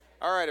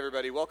All right,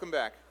 everybody, welcome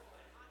back.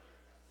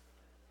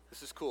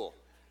 This is cool.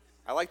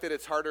 I like that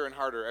it's harder and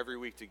harder every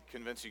week to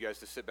convince you guys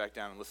to sit back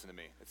down and listen to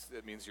me.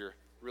 It means you're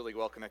really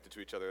well connected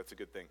to each other. That's a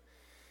good thing.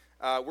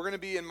 We're going to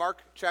be in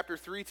Mark chapter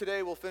 3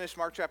 today. We'll finish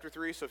Mark chapter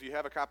 3, so if you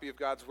have a copy of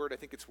God's Word, I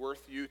think it's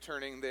worth you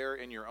turning there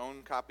in your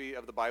own copy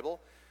of the Bible.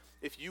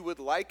 If you would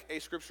like a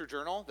scripture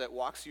journal that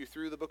walks you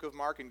through the book of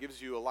Mark and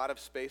gives you a lot of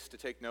space to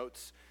take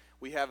notes,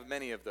 we have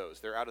many of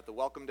those. They're out at the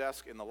welcome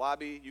desk in the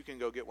lobby. You can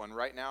go get one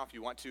right now if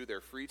you want to. They're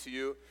free to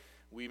you.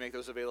 We make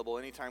those available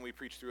anytime we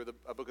preach through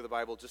a book of the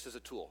Bible, just as a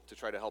tool to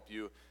try to help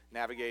you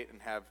navigate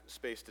and have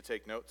space to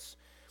take notes.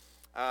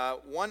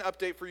 One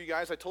update for you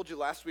guys. I told you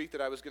last week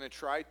that I was going to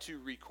try to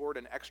record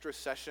an extra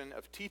session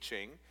of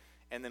teaching,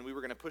 and then we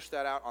were going to push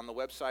that out on the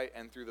website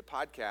and through the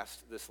podcast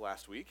this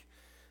last week.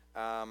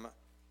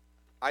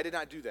 I did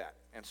not do that,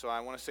 and so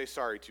I want to say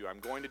sorry to you. I'm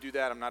going to do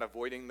that. I'm not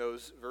avoiding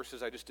those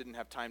verses. I just didn't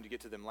have time to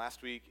get to them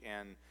last week,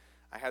 and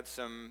I had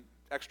some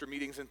extra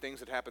meetings and things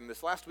that happened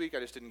this last week. I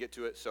just didn't get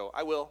to it, so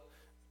I will.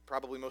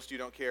 Probably most of you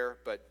don't care,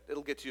 but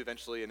it'll get to you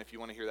eventually, and if you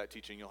want to hear that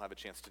teaching, you'll have a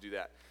chance to do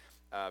that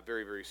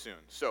very, very soon.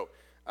 So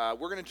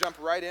we're going to jump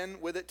right in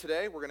with it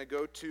today. We're going to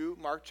go to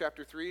Mark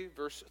chapter 3,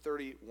 verse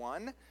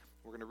 31.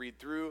 We're going to read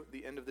through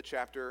the end of the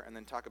chapter and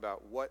then talk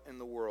about what in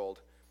the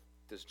world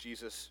does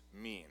Jesus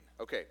mean.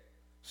 Okay,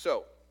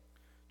 so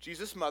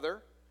Jesus'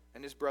 mother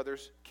and his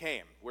brothers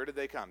came. Where did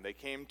they come? They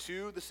came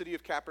to the city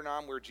of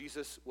Capernaum where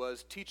Jesus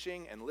was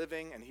teaching and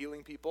living and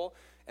healing people,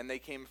 and they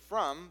came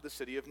from the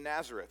city of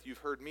Nazareth. You've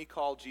heard me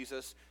call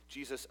Jesus,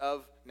 Jesus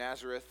of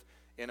Nazareth.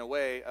 In a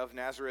way, of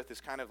Nazareth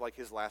is kind of like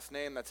his last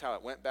name. That's how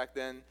it went back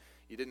then.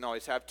 You didn't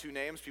always have two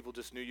names. People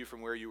just knew you from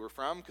where you were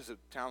from because the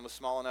town was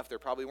small enough there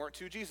probably weren't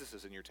two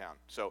Jesuses in your town.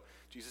 So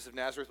Jesus of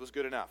Nazareth was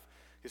good enough.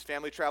 His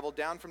family traveled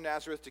down from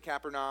Nazareth to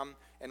Capernaum,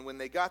 and when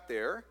they got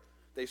there,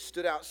 they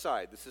stood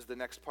outside. This is the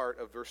next part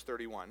of verse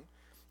 31.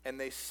 And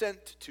they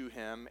sent to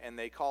him and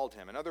they called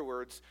him. In other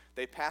words,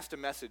 they passed a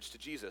message to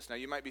Jesus. Now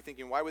you might be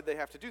thinking, why would they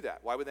have to do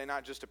that? Why would they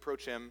not just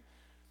approach him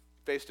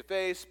face to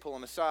face, pull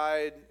him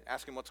aside,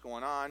 ask him what's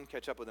going on,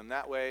 catch up with him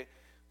that way?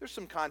 There's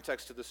some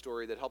context to the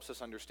story that helps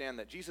us understand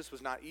that Jesus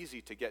was not easy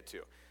to get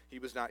to. He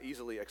was not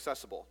easily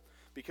accessible.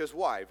 Because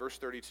why? Verse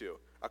 32.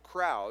 A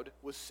crowd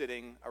was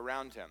sitting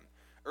around him.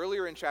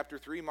 Earlier in chapter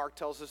 3, Mark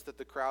tells us that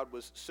the crowd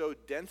was so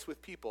dense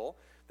with people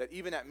that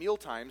even at meal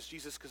times,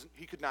 Jesus,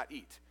 he could not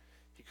eat.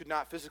 He could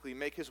not physically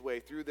make his way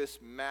through this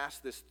mass,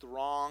 this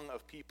throng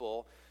of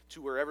people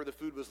to wherever the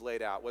food was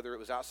laid out, whether it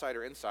was outside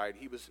or inside.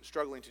 He was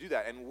struggling to do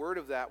that, and word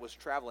of that was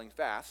traveling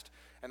fast,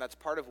 and that's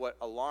part of what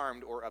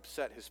alarmed or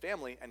upset his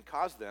family and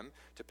caused them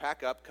to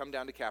pack up, come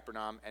down to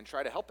Capernaum, and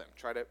try to help him,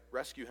 try to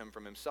rescue him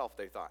from himself,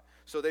 they thought.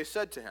 So they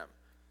said to him,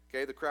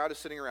 okay, the crowd is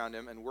sitting around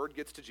him, and word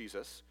gets to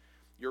Jesus,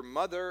 your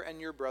mother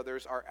and your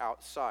brothers are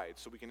outside.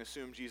 So we can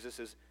assume Jesus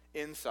is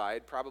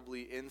inside,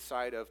 probably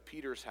inside of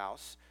Peter's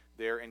house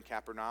there in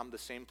Capernaum, the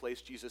same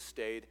place Jesus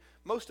stayed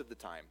most of the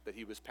time that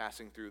he was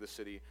passing through the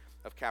city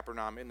of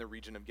Capernaum in the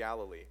region of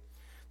Galilee.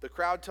 The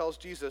crowd tells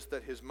Jesus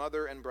that his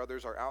mother and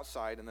brothers are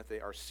outside and that they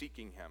are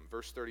seeking him.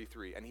 Verse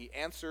 33, and he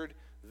answered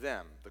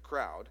them, the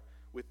crowd,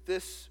 with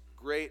this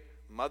great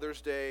Mother's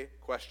Day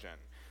question.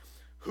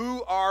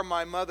 Who are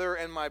my mother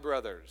and my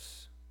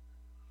brothers?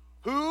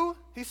 Who,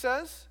 he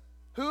says?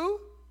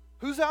 Who?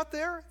 Who's out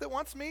there that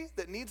wants me,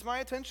 that needs my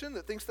attention,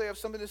 that thinks they have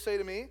something to say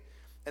to me?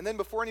 And then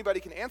before anybody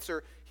can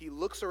answer, he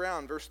looks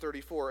around, verse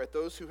 34, at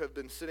those who have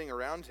been sitting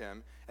around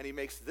him, and he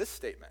makes this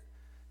statement.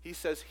 He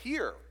says,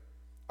 here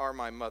are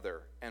my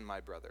mother and my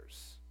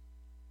brothers.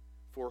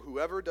 For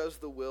whoever does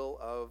the will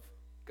of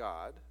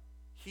God,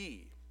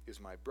 he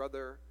is my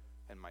brother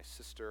and my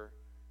sister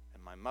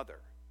and my mother,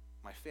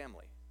 my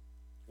family.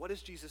 What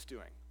is Jesus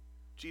doing?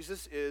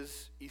 Jesus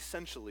is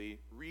essentially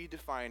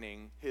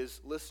redefining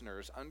his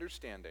listeners'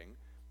 understanding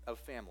of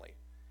family.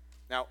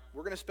 Now,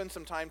 we're going to spend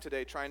some time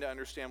today trying to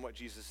understand what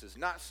Jesus is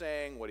not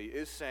saying, what he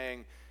is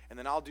saying, and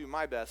then I'll do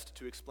my best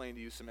to explain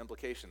to you some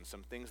implications,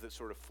 some things that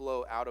sort of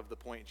flow out of the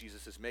point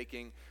Jesus is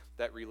making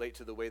that relate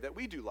to the way that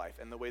we do life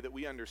and the way that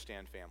we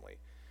understand family.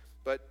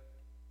 But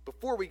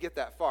before we get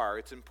that far,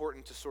 it's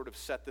important to sort of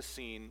set the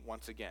scene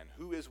once again.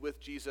 Who is with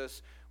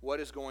Jesus? What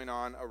is going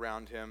on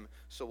around him?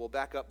 So we'll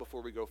back up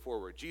before we go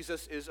forward.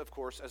 Jesus is, of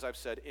course, as I've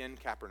said, in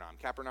Capernaum.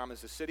 Capernaum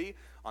is a city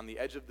on the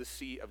edge of the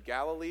Sea of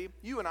Galilee.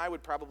 You and I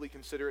would probably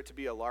consider it to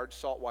be a large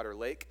saltwater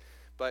lake,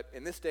 but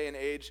in this day and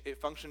age, it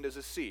functioned as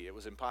a sea. It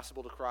was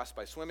impossible to cross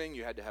by swimming.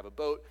 You had to have a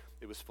boat.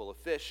 It was full of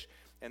fish,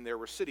 and there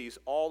were cities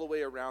all the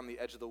way around the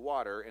edge of the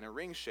water in a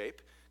ring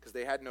shape because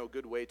they had no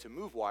good way to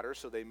move water,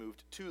 so they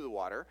moved to the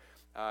water.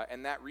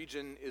 And that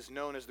region is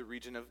known as the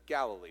region of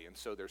Galilee. And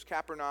so there's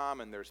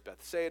Capernaum, and there's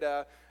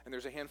Bethsaida, and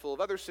there's a handful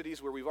of other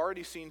cities where we've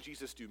already seen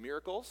Jesus do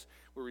miracles,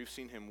 where we've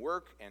seen him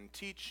work and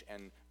teach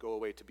and go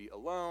away to be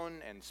alone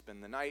and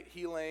spend the night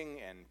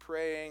healing and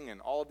praying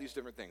and all of these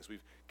different things.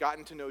 We've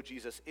gotten to know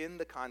Jesus in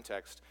the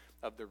context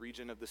of the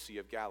region of the Sea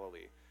of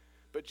Galilee.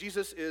 But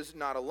Jesus is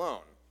not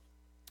alone.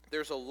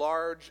 There's a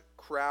large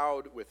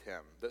crowd with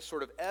him that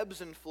sort of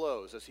ebbs and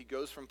flows as he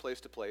goes from place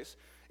to place.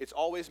 It's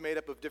always made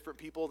up of different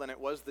people than it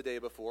was the day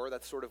before.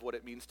 That's sort of what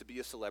it means to be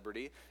a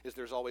celebrity, is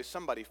there's always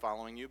somebody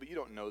following you, but you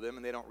don't know them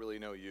and they don't really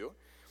know you.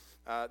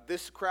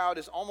 This crowd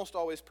is almost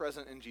always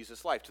present in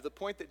Jesus' life, to the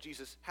point that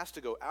Jesus has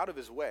to go out of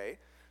his way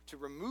to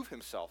remove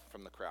himself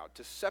from the crowd,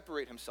 to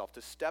separate himself,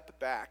 to step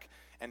back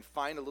and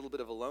find a little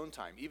bit of alone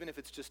time, even if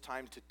it's just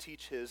time to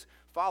teach his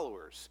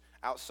followers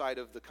outside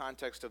of the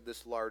context of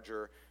this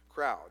larger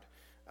crowd.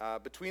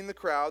 Between the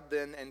crowd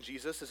then and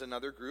Jesus is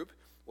another group,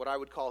 what I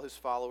would call his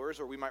followers,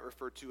 or we might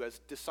refer to as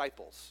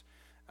disciples.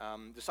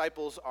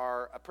 Disciples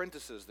are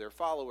apprentices, they're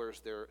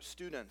followers, they're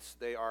students,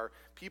 they are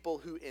people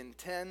who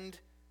intend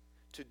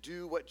to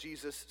do what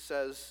Jesus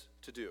says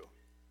to do.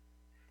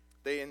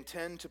 They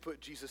intend to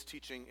put Jesus'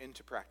 teaching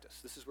into practice.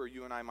 This is where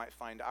you and I might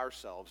find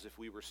ourselves if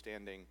we were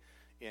standing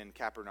in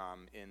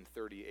Capernaum in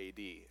 30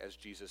 AD as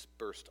Jesus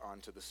burst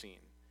onto the scene.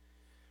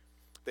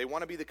 They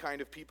want to be the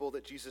kind of people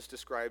that Jesus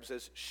describes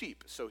as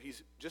sheep. So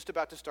he's just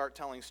about to start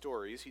telling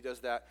stories. He does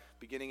that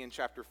beginning in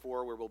chapter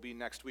 4, where we'll be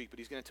next week, but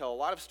he's going to tell a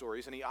lot of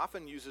stories, and he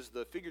often uses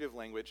the figurative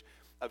language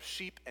of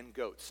sheep and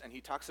goats. And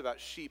he talks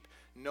about sheep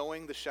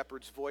knowing the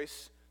shepherd's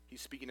voice. He's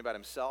speaking about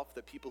himself,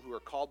 that people who are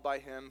called by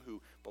him, who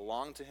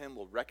belong to him,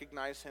 will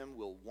recognize him,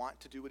 will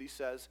want to do what he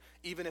says.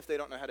 Even if they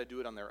don't know how to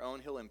do it on their own,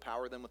 he'll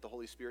empower them with the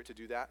Holy Spirit to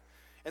do that.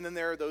 And then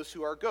there are those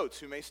who are goats,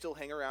 who may still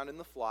hang around in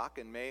the flock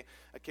and may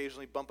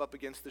occasionally bump up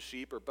against the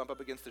sheep or bump up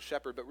against the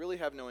shepherd, but really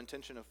have no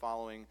intention of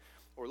following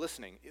or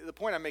listening. The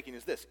point I'm making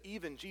is this: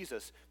 even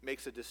Jesus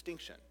makes a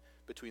distinction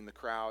between the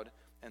crowd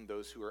and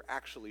those who are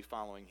actually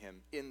following him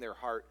in their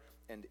heart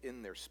and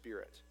in their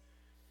spirit.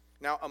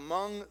 Now,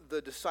 among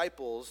the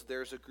disciples,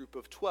 there's a group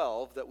of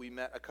 12 that we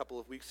met a couple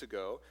of weeks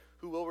ago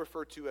who we'll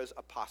refer to as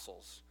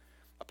apostles.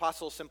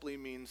 Apostle simply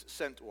means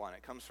sent one.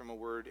 It comes from a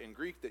word in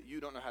Greek that you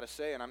don't know how to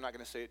say, and I'm not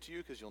going to say it to you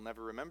because you'll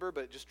never remember,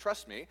 but just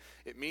trust me,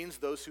 it means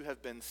those who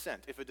have been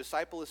sent. If a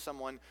disciple is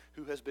someone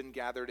who has been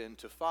gathered in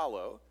to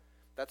follow,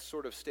 that's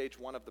sort of stage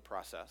one of the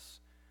process.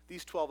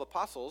 These 12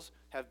 apostles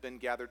have been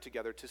gathered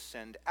together to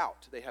send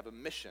out. They have a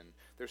mission.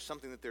 There's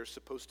something that they're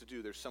supposed to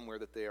do. There's somewhere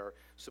that they are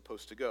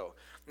supposed to go.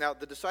 Now,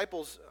 the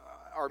disciples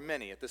are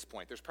many at this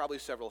point. There's probably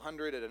several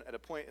hundred. At a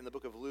point in the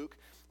book of Luke,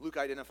 Luke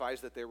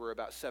identifies that there were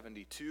about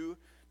 72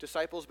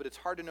 disciples, but it's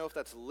hard to know if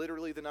that's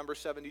literally the number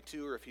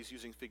 72 or if he's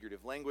using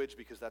figurative language,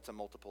 because that's a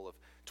multiple of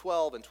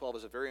 12, and 12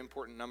 is a very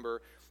important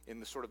number in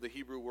the sort of the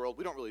Hebrew world.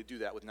 We don't really do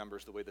that with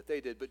numbers the way that they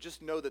did, but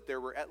just know that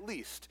there were at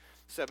least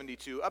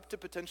 72, up to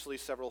potentially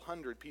several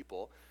hundred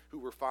people who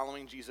were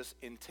following Jesus,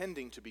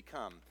 intending to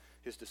become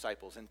his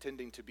disciples,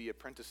 intending to be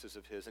apprentices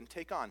of his and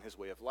take on his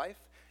way of life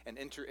and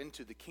enter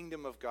into the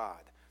kingdom of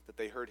God that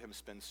they heard him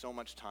spend so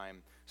much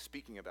time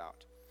speaking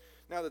about.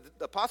 Now, the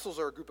apostles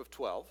are a group of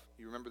 12.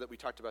 You remember that we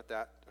talked about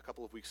that a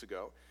couple of weeks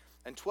ago.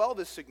 And 12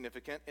 is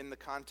significant in the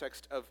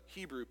context of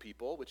Hebrew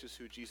people, which is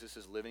who Jesus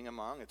is living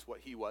among. It's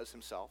what he was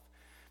himself,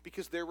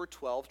 because there were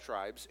 12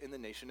 tribes in the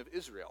nation of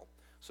Israel.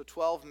 So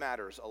 12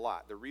 matters a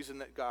lot. The reason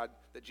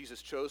that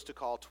Jesus chose to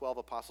call 12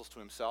 apostles to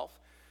himself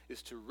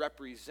is to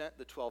represent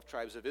the 12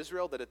 tribes of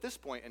Israel that at this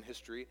point in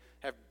history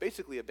have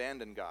basically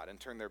abandoned God and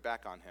turned their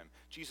back on him.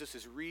 Jesus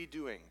is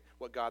redoing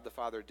what God the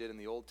Father did in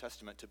the Old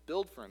Testament to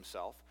build for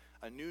himself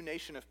a new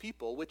nation of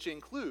people, which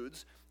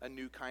includes a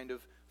new kind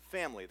of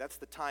family. That's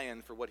the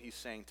tie-in for what he's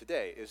saying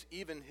today, is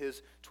even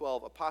his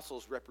 12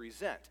 apostles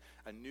represent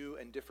a new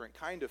and different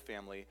kind of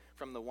family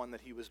from the one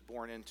that he was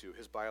born into,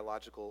 his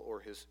biological or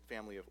his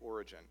family of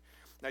origin.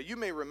 Now, you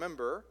may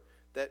remember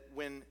that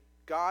when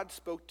God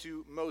spoke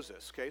to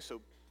Moses, okay,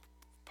 so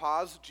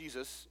pause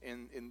Jesus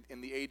in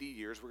the AD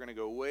years. We're going to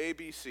go way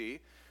BC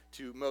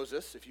to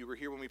Moses. If you were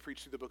here when we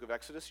preached through the book of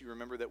Exodus, you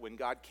remember that when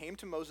God came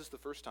to Moses the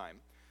first time,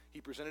 he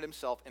presented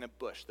himself in a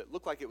bush that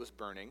looked like it was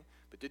burning,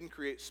 but didn't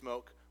create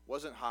smoke,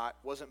 wasn't hot,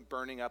 wasn't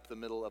burning up the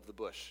middle of the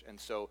bush. And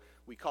so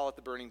we call it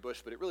the burning bush,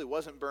 but it really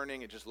wasn't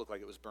burning. It just looked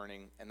like it was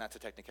burning, and that's a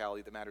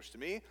technicality that matters to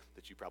me,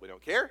 that you probably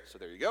don't care, so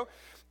there you go.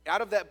 Out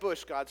of that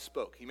bush, God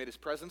spoke. He made his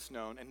presence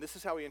known, and this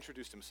is how he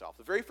introduced himself.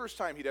 The very first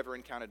time he'd ever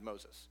encountered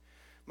Moses.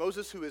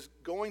 Moses, who is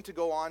going to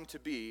go on to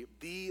be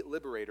the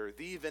liberator,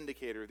 the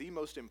vindicator, the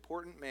most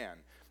important man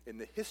in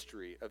the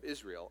history of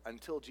Israel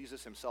until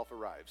Jesus himself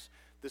arrives.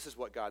 This is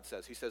what God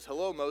says. He says,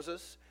 "Hello,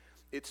 Moses,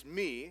 it's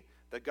me,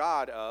 the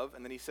God of,"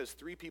 and then he says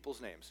three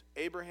people's names: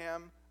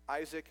 Abraham,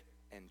 Isaac,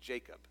 and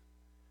Jacob.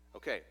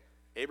 Okay,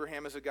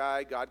 Abraham is a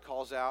guy God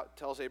calls out,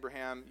 tells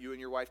Abraham, you and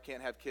your wife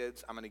can't have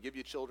kids. I'm going to give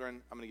you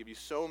children. I'm going to give you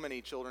so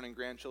many children and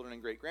grandchildren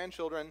and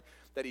great-grandchildren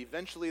that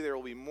eventually there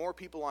will be more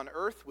people on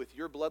earth with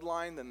your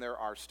bloodline than there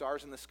are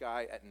stars in the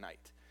sky at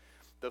night.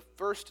 The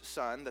first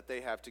son that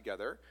they have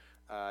together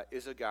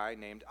is a guy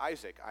named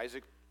Isaac.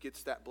 Isaac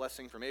gets that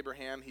blessing from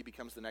Abraham. He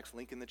becomes the next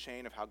link in the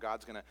chain of how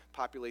God's going to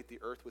populate the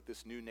earth with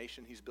this new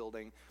nation he's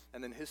building.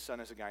 And then his son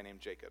is a guy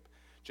named Jacob.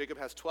 Jacob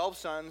has 12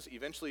 sons.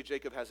 Eventually,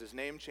 Jacob has his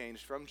name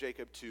changed from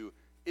Jacob to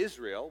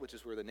Israel, which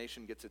is where the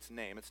nation gets its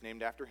name. It's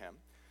named after him.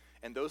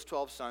 And those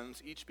 12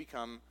 sons each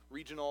become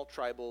regional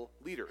tribal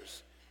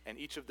leaders. And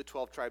each of the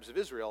 12 tribes of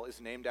Israel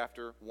is named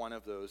after one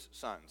of those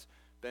sons.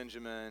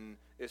 Benjamin,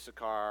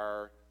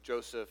 Issachar,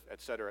 Joseph,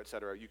 et cetera, et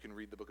cetera. You can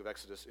read the book of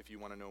Exodus if you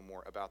want to know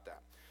more about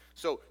that.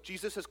 So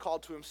Jesus has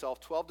called to himself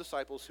 12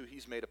 disciples who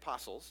he's made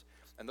apostles,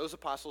 and those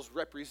apostles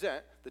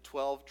represent the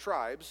 12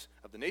 tribes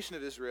of the nation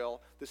of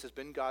Israel. This has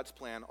been God's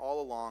plan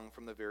all along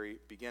from the very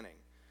beginning.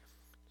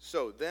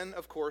 So then,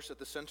 of course, at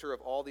the center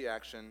of all the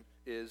action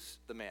is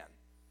the man,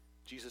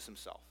 Jesus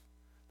himself.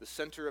 The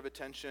center of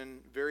attention,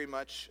 very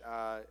much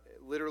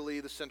literally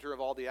the center of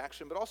all the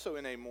action, but also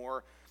in a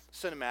more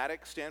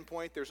cinematic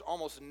standpoint, there's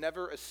almost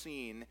never a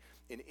scene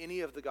in any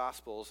of the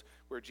Gospels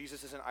where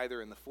Jesus isn't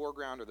either in the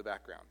foreground or the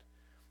background.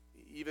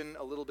 Even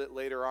a little bit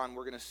later on,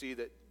 we're going to see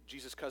that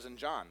Jesus' cousin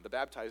John, the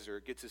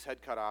baptizer, gets his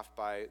head cut off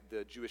by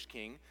the Jewish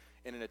king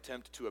in an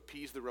attempt to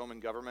appease the Roman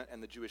government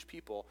and the Jewish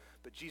people.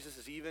 But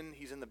Jesus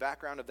he's in the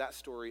background of that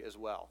story as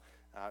well.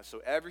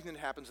 So everything that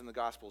happens in the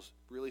Gospels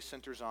really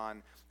centers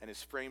on and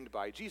is framed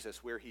by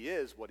Jesus, where he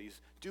is, what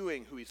he's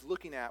doing, who he's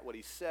looking at, what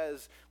he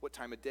says, what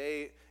time of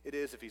day it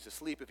is, if he's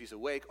asleep, if he's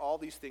awake. All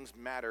these things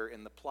matter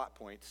in the plot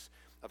points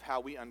of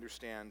how we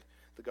understand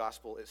the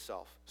gospel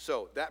itself.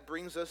 So that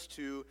brings us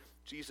to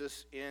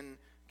Jesus in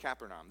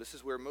Capernaum. This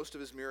is where most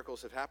of his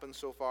miracles have happened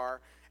so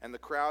far, and the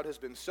crowd has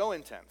been so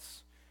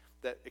intense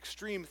that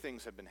extreme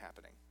things have been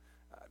happening.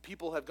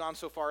 People have gone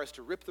so far as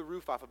to rip the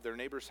roof off of their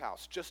neighbor's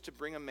house just to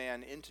bring a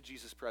man into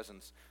Jesus'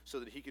 presence so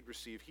that he could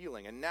receive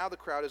healing. And now the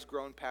crowd has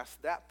grown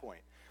past that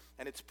point,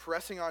 and it's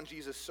pressing on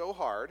Jesus so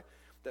hard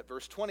that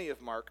verse 20 of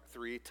Mark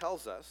 3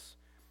 tells us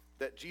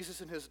that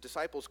Jesus and his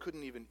disciples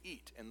couldn't even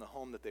eat in the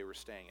home that they were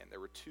staying in. There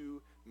were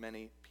too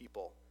many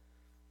people.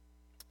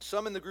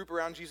 Some in the group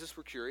around Jesus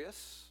were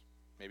curious,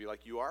 maybe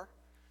like you are.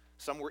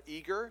 Some were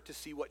eager to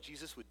see what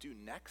Jesus would do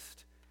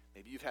next.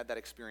 Maybe you've had that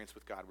experience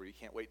with God where you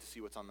can't wait to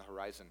see what's on the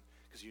horizon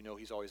because you know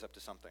he's always up to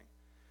something.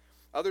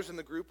 Others in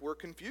the group were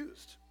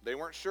confused. They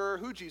weren't sure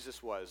who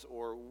Jesus was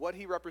or what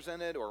he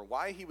represented or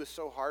why he was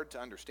so hard to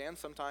understand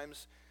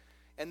sometimes.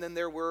 And then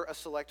there were a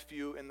select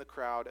few in the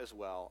crowd as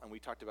well, and we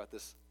talked about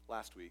this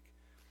last week,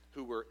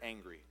 who were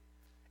angry.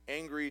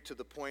 Angry to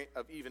the point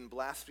of even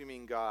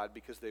blaspheming God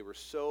because they were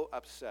so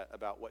upset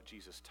about what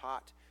Jesus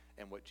taught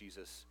and what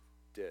Jesus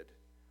did.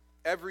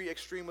 Every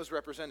extreme was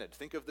represented.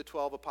 Think of the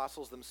 12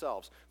 apostles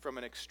themselves. From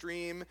an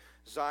extreme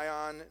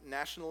Zion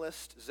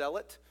nationalist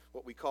zealot,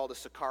 what we called a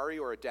Sicarii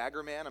or a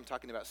dagger man, I'm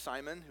talking about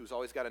Simon, who's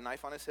always got a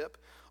knife on his hip,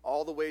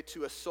 all the way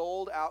to a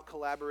sold-out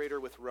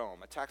collaborator with Rome,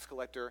 a tax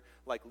collector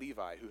like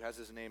Levi, who has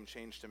his name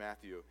changed to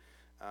Matthew.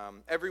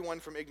 Everyone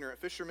from ignorant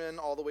fishermen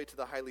all the way to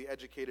the highly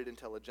educated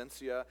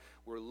intelligentsia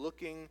were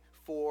looking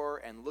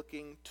for and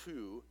looking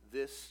to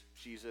this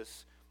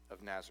Jesus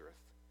of Nazareth.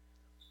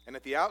 And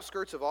at the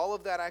outskirts of all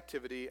of that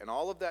activity and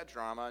all of that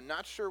drama,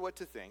 not sure what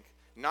to think,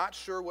 not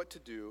sure what to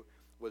do,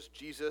 was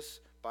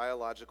Jesus'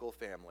 biological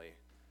family,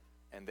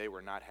 and they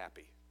were not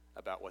happy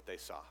about what they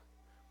saw.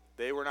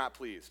 They were not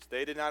pleased.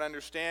 They did not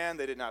understand.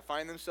 They did not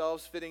find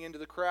themselves fitting into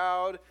the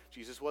crowd.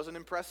 Jesus wasn't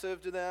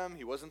impressive to them.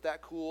 He wasn't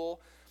that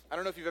cool. I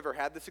don't know if you've ever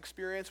had this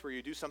experience where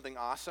you do something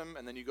awesome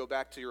and then you go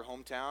back to your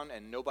hometown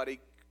and nobody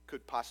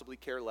could possibly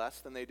care less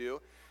than they do.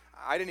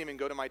 I didn't even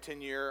go to my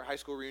 10-year high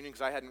school reunion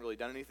because I hadn't really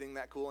done anything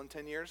that cool in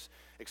 10 years,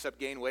 except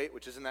gain weight,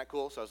 which isn't that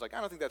cool. So I was like, I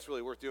don't think that's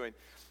really worth doing.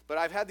 But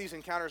I've had these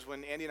encounters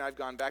when Andy and I have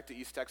gone back to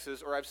East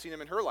Texas, or I've seen them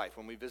in her life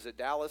when we visit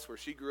Dallas, where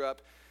she grew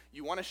up.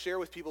 You want to share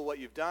with people what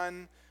you've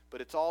done,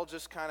 but it's all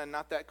just kind of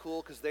not that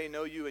cool because they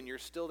know you and you're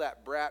still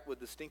that brat with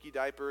the stinky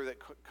diaper that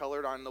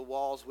colored on the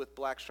walls with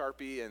black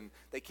Sharpie, and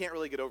they can't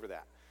really get over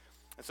that.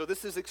 And so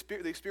this is the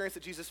experience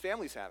that Jesus'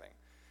 family's having.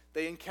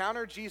 They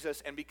encounter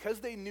Jesus, and because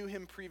they knew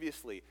him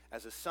previously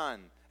as a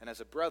son and as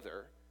a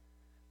brother,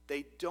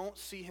 they don't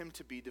see him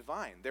to be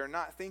divine. They're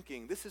not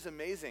thinking, this is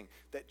amazing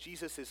that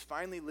Jesus is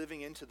finally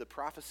living into the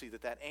prophecy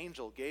that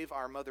angel gave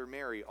our mother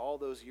Mary all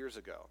those years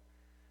ago.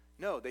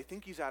 No, they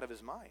think he's out of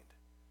his mind.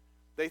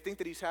 They think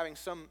that he's having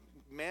some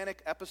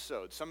manic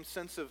episode, some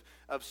sense of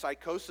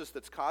psychosis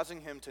that's causing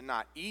him to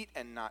not eat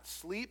and not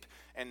sleep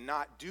and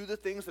not do the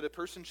things that a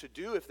person should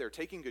do if they're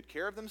taking good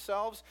care of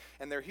themselves.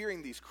 And they're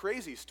hearing these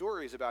crazy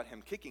stories about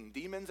him kicking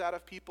demons out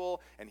of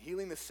people and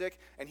healing the sick,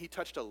 and he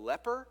touched a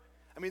leper.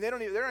 I mean, they're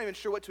not even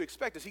sure what to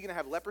expect. Is he going to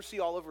have leprosy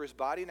all over his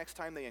body next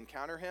time they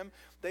encounter him?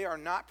 They are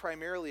not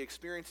primarily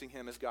experiencing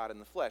him as God in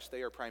the flesh.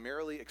 They are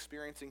primarily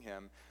experiencing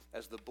him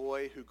as the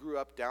boy who grew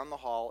up down the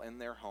hall in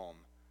their home.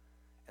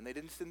 And they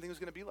didn't think it was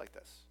going to be like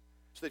this.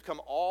 So they'd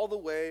come all the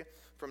way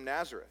from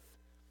Nazareth.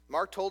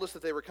 Mark told us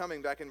that they were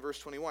coming back in verse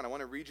 21. I want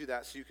to read you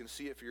that so you can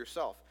see it for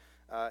yourself.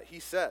 He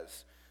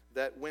says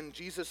that when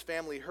Jesus'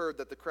 family heard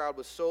that the crowd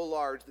was so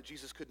large that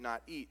Jesus could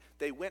not eat,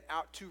 they went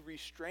out to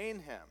restrain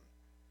him.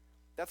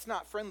 That's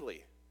not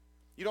friendly.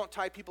 You don't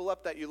tie people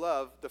up that you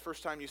love the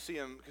first time you see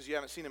them because you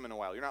haven't seen them in a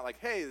while. You're not like,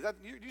 hey,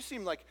 you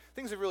seem like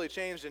things have really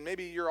changed and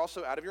maybe you're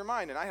also out of your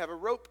mind and I have a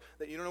rope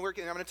that you don't know where,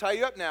 and I'm going to tie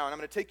you up now and I'm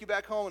going to take you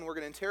back home and we're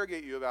going to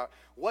interrogate you about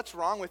what's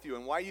wrong with you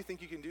and why you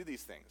think you can do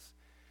these things.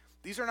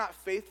 These are not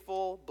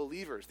faithful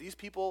believers. These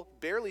people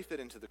barely fit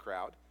into the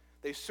crowd.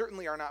 They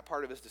certainly are not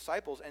part of his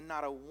disciples, and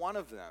not a one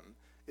of them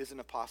is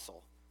an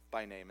apostle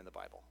by name in the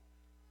Bible.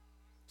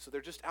 So they're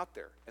just out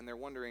there, and they're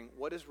wondering,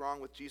 what is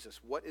wrong with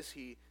Jesus? What is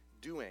he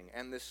doing?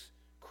 And this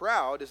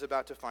crowd is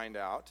about to find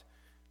out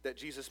that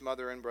Jesus'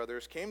 mother and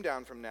brothers came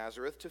down from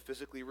Nazareth to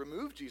physically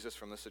remove Jesus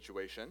from the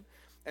situation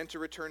and to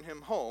return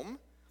him home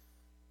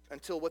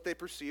until what they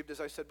perceived,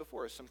 as I said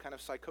before, as some kind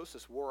of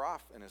psychosis wore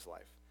off in his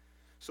life.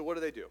 So what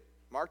do?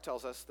 Mark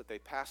tells us that they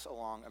pass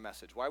along a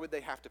message. Why would they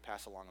have to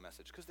pass along a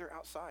message? Because they're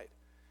outside.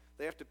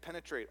 They have to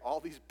penetrate all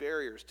these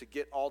barriers to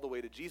get all the way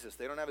to Jesus.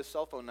 They don't have his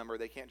cell phone number.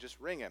 They can't just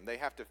ring him. They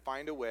have to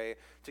find a way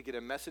to get a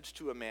message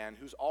to a man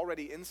who's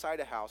already inside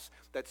a house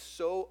that's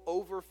so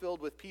overfilled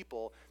with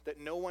people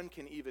that no one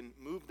can even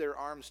move their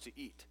arms to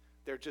eat.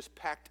 They're just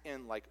packed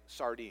in like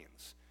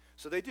sardines.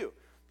 So they do.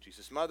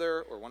 Jesus'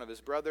 mother or one of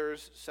his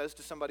brothers says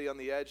to somebody on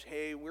the edge,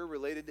 hey, we're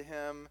related to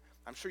him.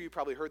 I'm sure you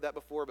probably heard that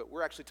before, but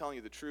we're actually telling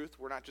you the truth.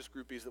 We're not just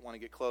groupies that want to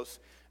get close.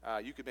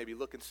 You could maybe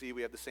look and see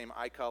we have the same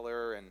eye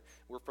color, and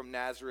we're from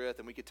Nazareth,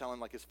 and we could tell him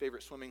like his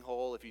favorite swimming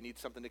hole if you need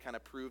something to kind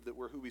of prove that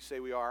we're who we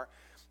say we are.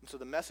 And so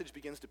the message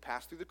begins to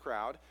pass through the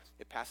crowd.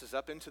 It passes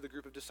up into the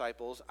group of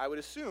disciples. I would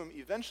assume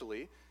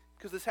eventually,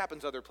 because this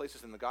happens other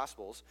places in the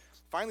Gospels,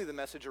 finally the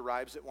message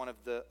arrives at one of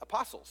the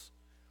apostles.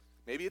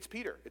 Maybe it's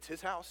Peter. It's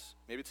his house.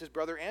 Maybe it's his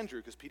brother Andrew,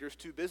 because Peter's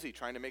too busy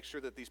trying to make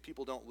sure that these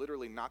people don't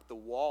literally knock the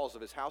walls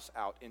of his house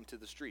out into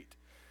the street.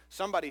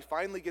 Somebody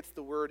finally gets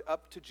the word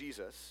up to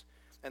Jesus,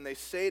 and they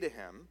say to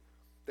him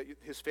that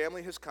his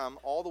family has come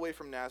all the way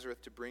from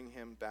Nazareth to bring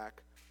him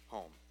back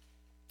home.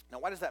 Now,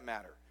 why does that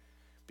matter?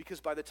 Because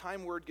by the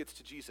time word gets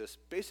to Jesus,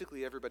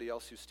 basically everybody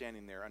else who's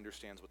standing there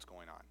understands what's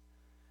going on.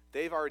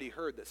 They've already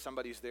heard that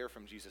somebody's there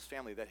from Jesus'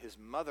 family, that his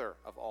mother,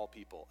 of all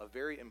people, a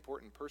very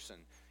important person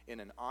in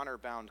an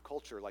honor-bound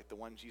culture like the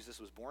one Jesus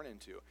was born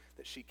into,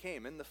 that she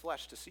came in the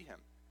flesh to see him.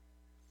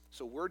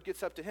 So word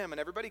gets up to him, and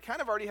everybody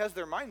kind of already has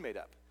their mind made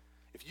up.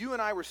 If you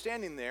and I were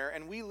standing there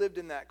and we lived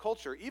in that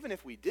culture, even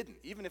if we didn't,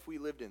 even if we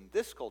lived in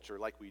this culture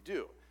like we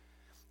do,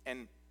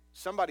 and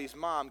somebody's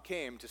mom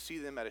came to see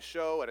them at a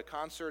show, at a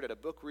concert, at a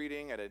book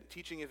reading, at a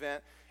teaching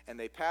event, and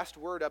they passed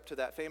word up to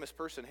that famous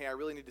person, hey, I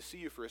really need to see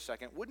you for a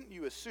second, wouldn't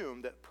you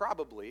assume that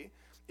probably,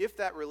 if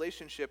that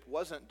relationship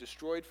wasn't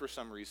destroyed for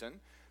some reason,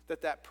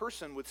 that that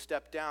person would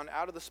step down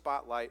out of the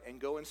spotlight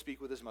and go and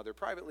speak with his mother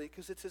privately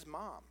because it's his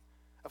mom?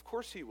 Of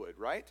course he would,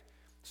 right?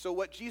 So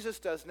what Jesus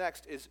does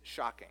next is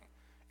shocking.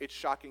 It's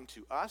shocking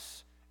to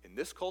us in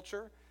this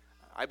culture.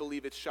 I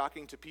believe it's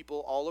shocking to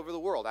people all over the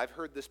world. I've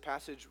heard this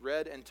passage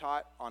read and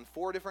taught on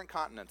 4 different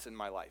continents in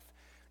my life.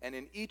 And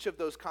in each of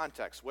those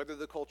contexts, whether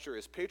the culture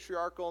is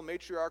patriarchal,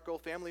 matriarchal,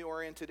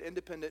 family-oriented,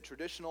 independent,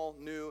 traditional,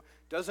 new,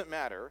 doesn't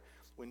matter.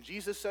 When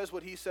Jesus says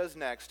what he says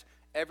next,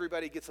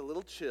 everybody gets a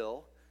little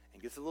chill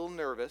and gets a little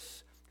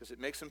nervous because it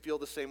makes them feel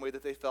the same way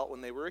that they felt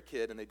when they were a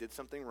kid and they did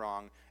something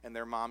wrong and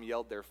their mom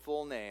yelled their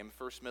full name,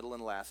 first, middle,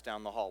 and last,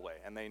 down the hallway.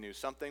 And they knew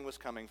something was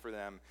coming for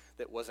them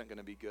that wasn't going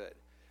to be good.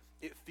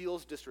 It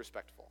feels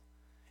disrespectful.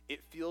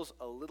 It feels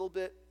a little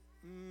bit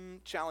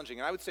challenging.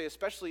 And I would say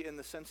especially in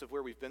the sense of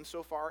where we've been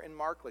so far in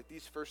Mark, like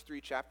these first 3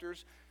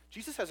 chapters,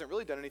 Jesus hasn't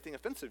really done anything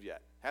offensive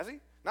yet, has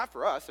he? Not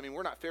for us. I mean,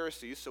 we're not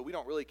Pharisees, so we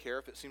don't really care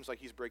if it seems like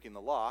he's breaking the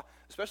law,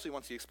 especially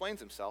once he explains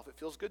himself. It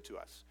feels good to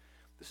us.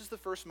 This is the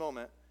first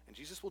moment, and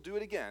Jesus will do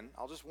it again,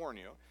 I'll just warn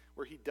you,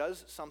 where he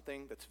does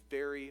something that's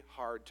very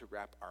hard to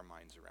wrap our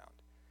minds around.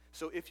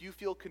 So if you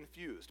feel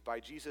confused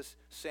by Jesus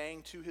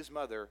saying to his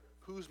mother,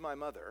 "Who's my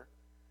mother?"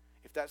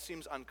 if that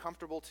seems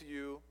uncomfortable to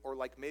you, or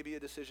like maybe a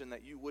decision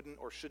that you wouldn't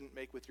or shouldn't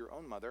make with your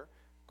own mother,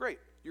 great,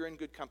 you're in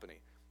good company.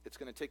 It's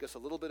going to take us a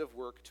little bit of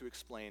work to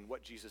explain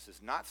what Jesus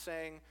is not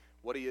saying,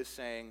 what he is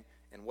saying,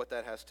 and what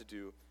that has to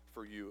do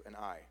for you and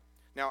I.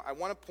 Now, I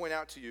want to point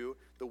out to you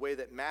the way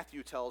that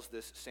Matthew tells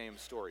this same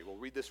story. We'll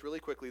read this really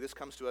quickly. This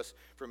comes to us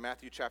from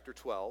Matthew chapter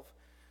 12.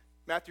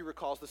 Matthew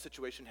recalls the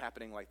situation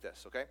happening like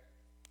this, okay?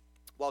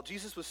 While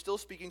Jesus was still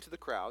speaking to the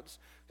crowds,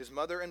 his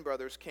mother and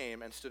brothers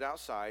came and stood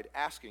outside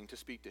asking to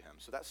speak to him.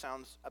 So that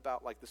sounds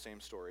about like the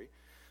same story.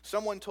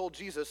 Someone told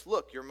Jesus,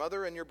 "Look, your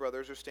mother and your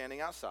brothers are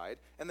standing outside,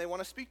 and they want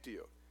to speak to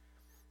you."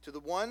 To the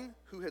one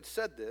who had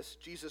said this,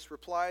 Jesus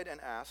replied and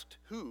asked,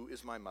 "Who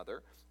is my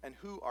mother, and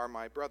who are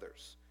my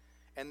brothers?"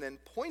 And then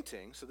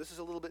pointing, so this is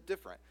a little bit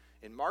different.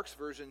 In Mark's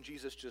version,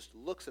 Jesus just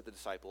looks at the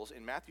disciples.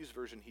 In Matthew's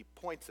version, he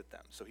points at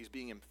them. So he's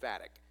being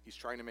emphatic. He's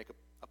trying to make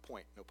a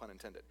point, no pun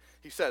intended.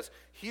 He says,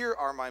 "Here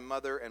are my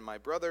mother and my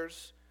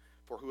brothers,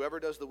 for whoever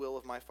does the will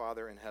of my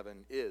Father in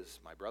heaven is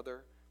my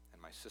brother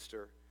and my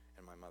sister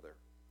and my mother."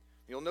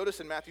 You'll notice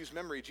in Matthew's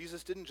memory,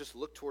 Jesus didn't just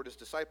look toward his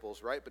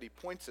disciples, right? But he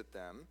points at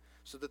them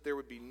so that there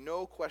would be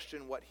no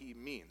question what he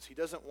means. He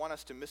doesn't want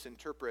us to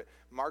misinterpret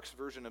Mark's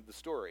version of the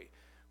story.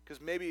 Because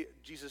maybe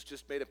Jesus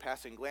just made a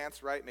passing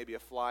glance, right? Maybe a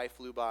fly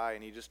flew by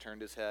and he just turned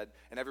his head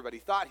and everybody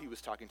thought he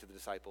was talking to the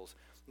disciples.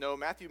 No,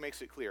 Matthew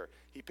makes it clear.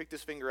 He picked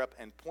his finger up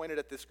and pointed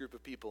at this group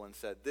of people and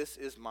said, "This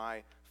is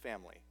my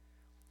family,"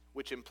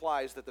 which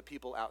implies that the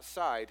people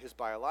outside his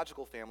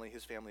biological family,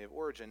 his family of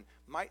origin,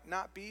 might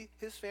not be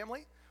his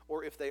family,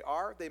 or if they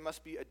are, they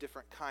must be a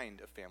different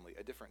kind of family,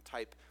 a different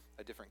type,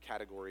 a different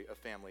category of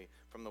family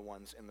from the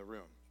ones in the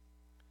room.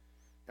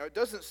 Now, it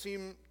doesn't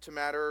seem to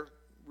matter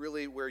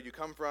really where you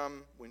come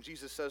from when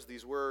Jesus says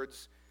these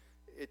words,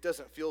 it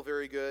doesn't feel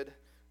very good.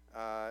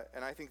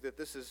 And I think that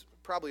this is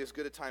probably as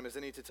good a time as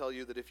any to tell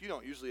you that if you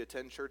don't usually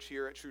attend church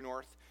here at True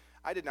North,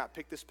 I did not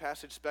pick this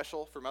passage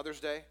special for Mother's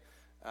Day.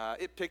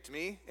 It picked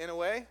me in a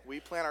way. We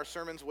plan our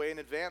sermons way in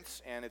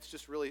advance, and it's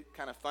just really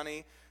kind of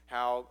funny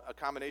how a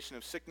combination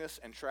of sickness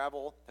and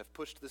travel have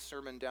pushed this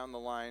sermon down the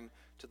line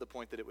to the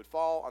point that it would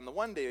fall on the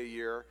one day a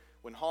year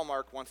when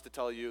Hallmark wants to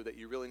tell you that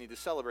you really need to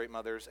celebrate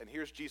mothers, and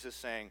here's Jesus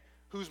saying,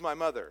 "Who's my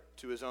mother?"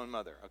 to his own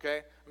mother,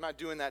 okay? I'm not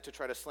doing that to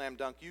try to slam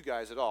dunk you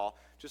guys at all.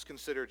 Just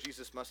consider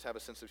Jesus must have a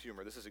sense of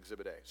humor. This is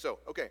Exhibit A. So,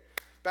 okay,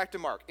 back to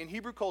Mark. In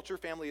Hebrew culture,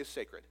 family is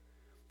sacred.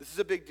 This is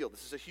a big deal.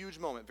 This is a huge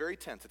moment, very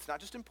tense. It's not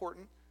just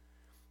important.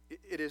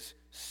 It is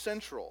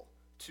central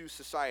to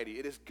society.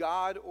 It is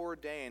God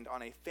ordained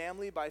on a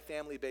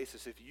family-by-family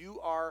basis. If you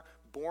are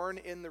born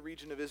in the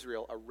region of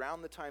Israel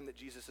around the time that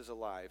Jesus is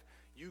alive,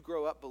 you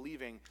grow up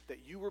believing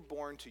that you were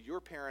born to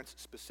your parents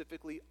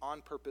specifically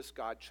on purpose.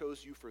 God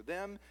chose you for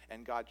them,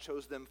 and God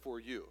chose them for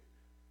you.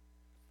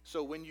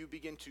 So when you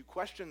begin to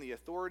question the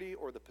authority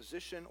or the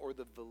position or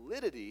the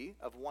validity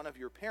of one of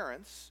your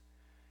parents,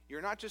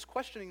 you're not just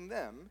questioning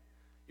them,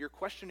 you're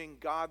questioning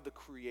God the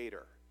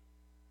Creator.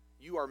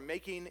 You are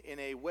making, in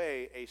a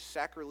way, a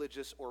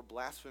sacrilegious or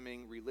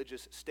blaspheming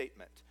religious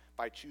statement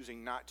by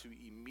choosing not to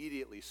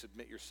immediately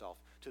submit yourself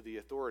to the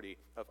authority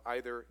of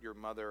either your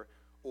mother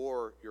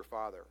or your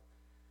father.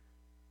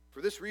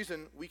 For this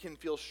reason, we can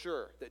feel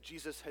sure that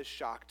Jesus has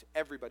shocked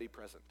everybody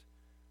present.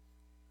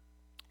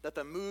 That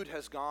the mood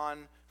has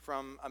gone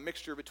from a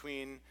mixture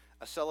between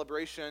a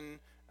celebration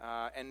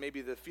and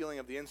maybe the feeling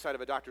of the inside of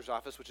a doctor's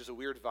office, which is a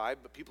weird vibe,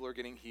 but people are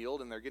getting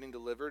healed and they're getting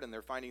delivered and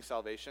they're finding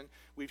salvation.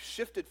 We've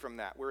shifted from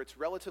that, where it's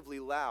relatively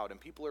loud and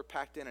people are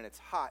packed in and it's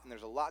hot and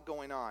there's a lot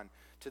going on,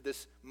 to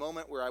this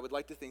moment where I would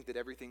like to think that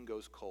everything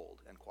goes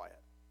cold and quiet.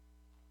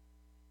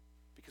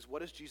 Because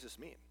what does Jesus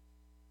mean?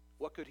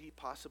 What could he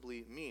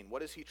possibly mean?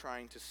 What is he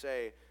trying to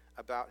say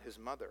about his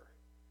mother?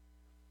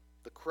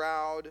 The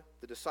crowd,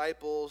 the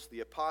disciples, the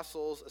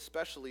apostles,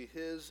 especially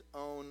his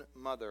own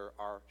mother,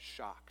 are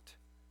shocked.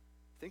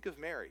 Think of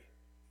Mary.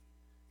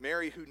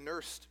 Mary who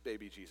nursed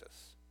baby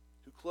Jesus,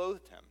 who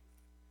clothed him,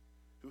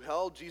 who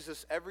held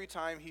Jesus every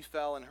time he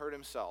fell and hurt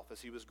himself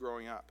as he was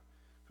growing up,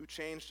 who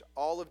changed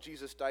all of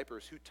Jesus'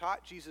 diapers, who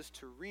taught Jesus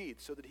to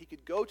read so that he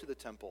could go to the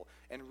temple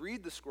and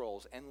read the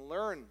scrolls and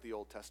learn the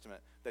Old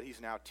Testament that he's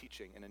now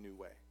teaching in a new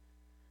way.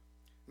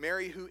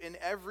 Mary, who in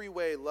every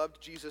way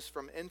loved Jesus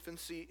from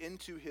infancy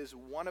into his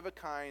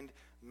one-of-a-kind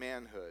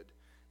manhood.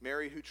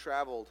 Mary, who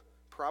traveled,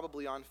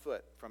 probably on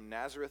foot, from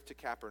Nazareth to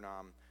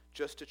Capernaum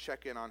just to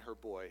check in on her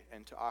boy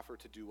and to offer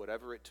to do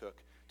whatever it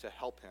took to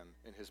help him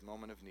in his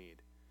moment of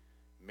need.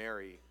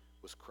 Mary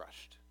was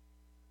crushed.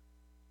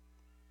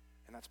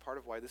 And that's part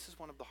of why this is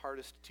one of the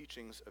hardest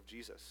teachings of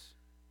Jesus.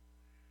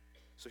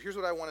 So here's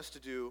what I want us to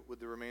do with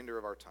the remainder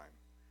of our time.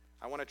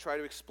 I want to try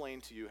to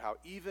explain to you how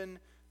even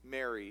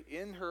Mary,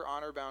 in her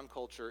honor-bound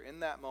culture,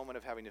 in that moment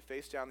of having to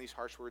face down these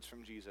harsh words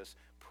from Jesus,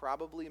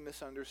 probably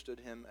misunderstood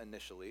him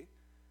initially.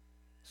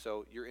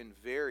 So you're in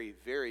very,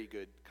 very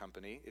good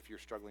company if you're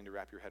struggling to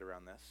wrap your head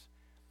around this.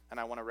 And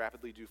I want to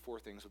rapidly do 4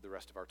 things with the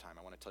rest of our time.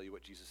 I want to tell you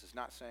what Jesus is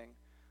not saying.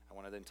 I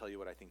want to then tell you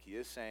what I think he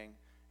is saying.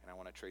 And I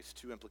want to trace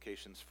 2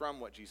 implications from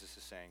what Jesus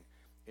is saying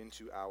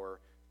into our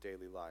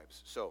daily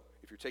lives. So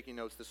if you're taking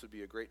notes, this would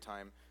be a great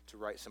time to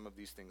write some of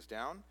these things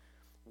down.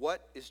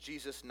 What is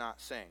Jesus not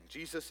saying?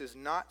 Jesus is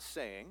not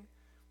saying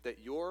that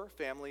your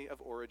family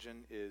of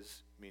origin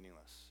is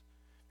meaningless.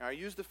 Now, I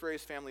use the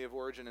phrase family of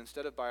origin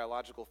instead of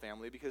biological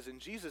family because in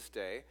Jesus'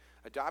 day,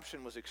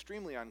 adoption was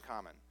extremely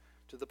uncommon,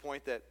 to the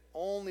point that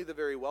only the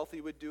very wealthy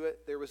would do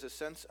it. There was a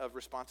sense of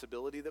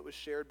responsibility that was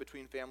shared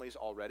between families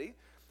already.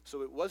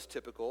 So it was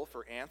typical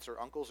for aunts or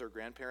uncles or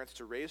grandparents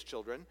to raise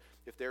children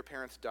if their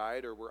parents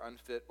died or were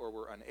unfit or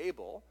were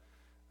unable.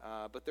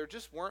 But there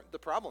just weren't the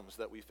problems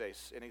that we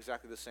face in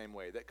exactly the same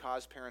way that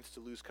cause parents to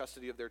lose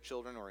custody of their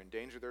children or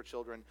endanger their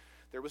children.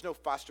 There was no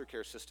foster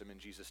care system in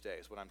Jesus' day,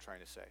 is what I'm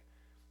trying to say.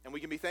 And we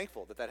can be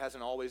thankful that that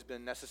hasn't always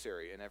been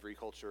necessary in every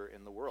culture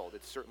in the world.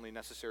 It's certainly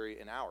necessary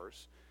in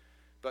ours.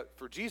 But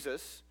for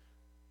Jesus,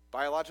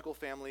 biological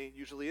family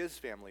usually is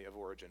family of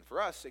origin. For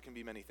us, it can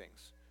be many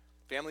things.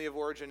 Family of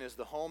origin is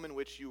the home in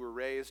which you were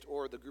raised,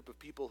 or the group of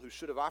people who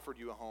should have offered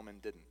you a home and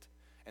didn't,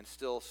 and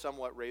still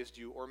somewhat raised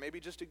you, or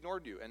maybe just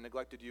ignored you and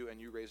neglected you and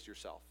you raised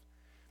yourself.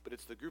 But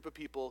it's the group of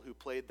people who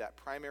played that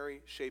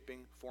primary,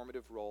 shaping,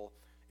 formative role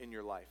in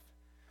your life.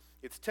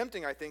 It's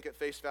tempting, I think, at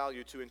face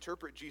value to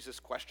interpret Jesus'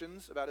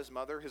 questions about his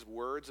mother, his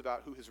words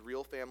about who his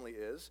real family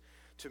is,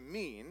 to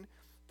mean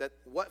that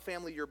what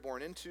family you're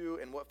born into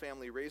and what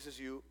family raises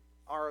you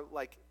are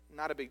like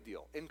not a big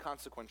deal,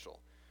 inconsequential,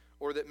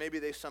 or that maybe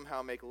they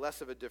somehow make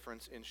less of a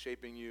difference in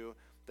shaping you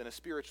than a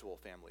spiritual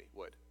family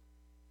would.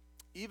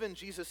 Even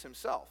Jesus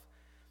himself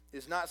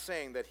is not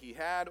saying that he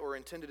had or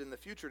intended in the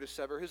future to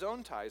sever his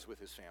own ties with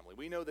his family.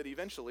 We know that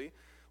eventually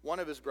one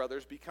of his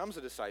brothers becomes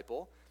a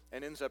disciple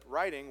and ends up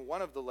writing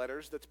one of the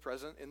letters that's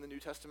present in the New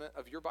Testament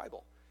of your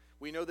Bible.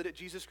 We know that at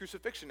Jesus'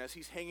 crucifixion, as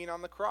he's hanging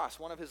on the cross,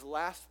 one of his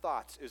last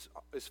thoughts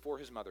is for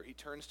his mother. He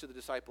turns to the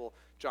disciple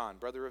John,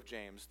 brother of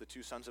James, the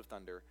two sons of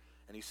thunder,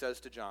 and he says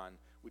to John,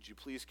 "Would you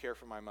please care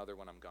for my mother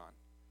when I'm gone?"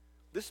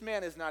 This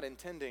man is not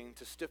intending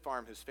to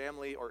stiff-arm his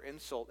family or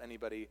insult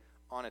anybody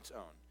on its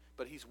own,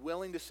 but he's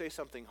willing to say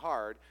something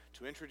hard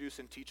to introduce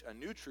and teach a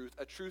new truth,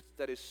 a truth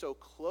that is so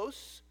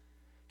close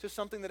to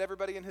something that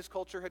everybody in his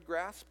culture had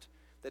grasped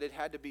that it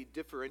had to be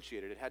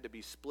differentiated. It had to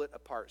be split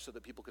apart so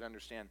that people could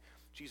understand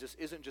Jesus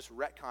isn't just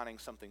retconning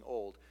something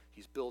old.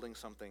 He's building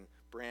something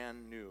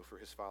brand new for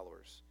his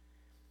followers.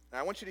 And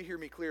I want you to hear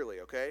me clearly,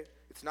 okay?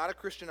 It's not a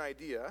Christian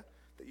idea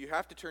that you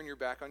have to turn your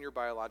back on your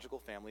biological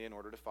family in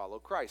order to follow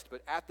Christ.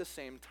 But at the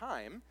same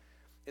time,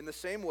 in the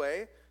same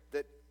way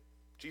that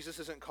Jesus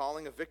isn't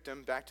calling a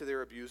victim back to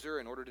their abuser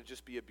in order to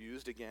just be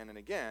abused again and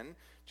again,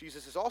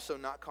 Jesus is also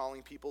not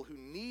calling people who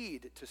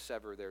need to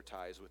sever their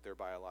ties with their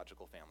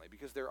biological family,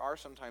 because there are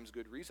sometimes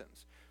good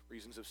reasons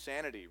of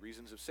sanity,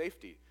 reasons of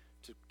safety,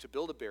 to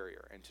build a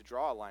barrier and to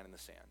draw a line in the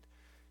sand.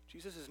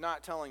 Jesus is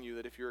not telling you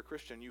that if you're a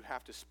Christian, you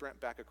have to sprint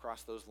back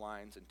across those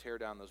lines and tear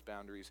down those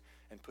boundaries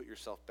and put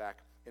yourself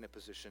back in a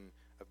position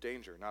of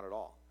danger. Not at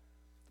all.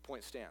 The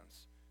point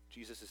stands.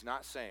 Jesus is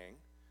not saying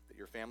that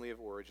your family of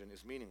origin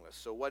is meaningless.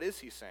 So what is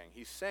he saying?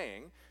 He's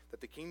saying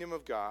that the kingdom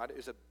of God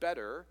is a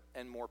better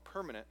and more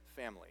permanent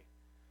family,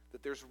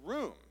 that there's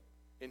room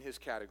in his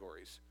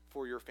categories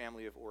for your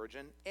family of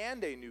origin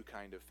and a new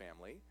kind of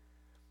family,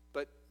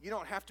 but you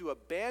don't have to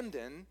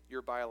abandon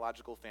your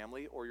biological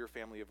family or your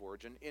family of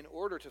origin in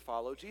order to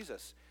follow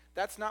Jesus.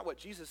 That's not what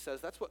Jesus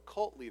says. That's what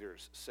cult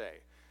leaders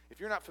say. If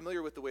you're not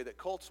familiar with the way that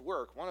cults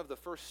work, one of the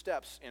first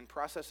steps in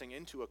processing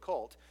into a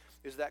cult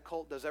is that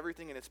cult does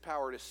everything in its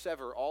power to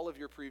sever all of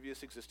your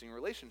previous existing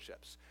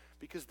relationships,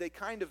 because they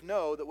kind of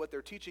know that what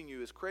they're teaching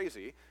you is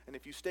crazy, and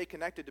if you stay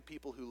connected to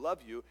people who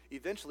love you,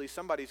 eventually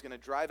somebody's going to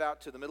drive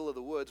out to the middle of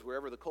the woods,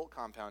 wherever the cult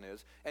compound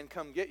is, and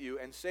come get you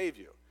and save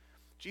you.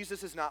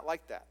 Jesus is not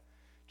like that.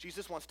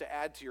 Jesus wants to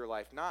add to your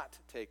life, not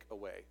take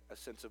away a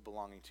sense of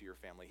belonging to your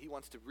family. He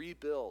wants to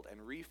rebuild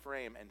and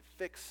reframe and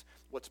fix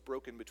what's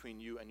broken between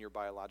you and your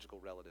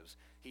biological relatives.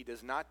 He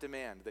does not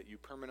demand that you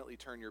permanently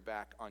turn your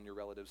back on your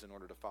relatives in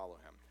order to follow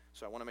him.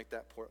 So I want to make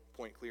that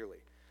point clearly.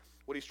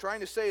 What he's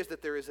trying to say is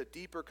that there is a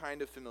deeper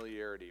kind of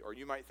familiarity, or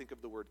you might think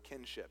of the word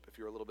kinship if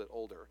you're a little bit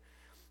older.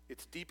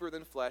 It's deeper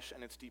than flesh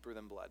and it's deeper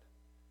than blood.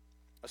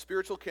 A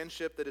spiritual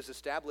kinship that is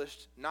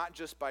established not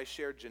just by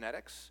shared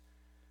genetics,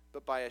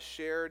 but by a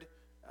shared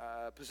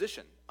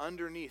position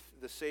underneath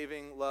the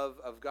saving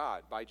love of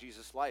God by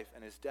Jesus' life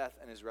and his death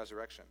and his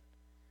resurrection.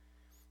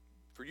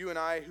 For you and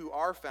I who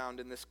are found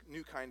in this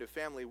new kind of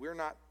family, we're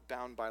not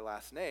bound by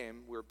last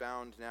name. We're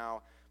bound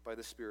now by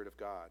the Spirit of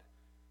God.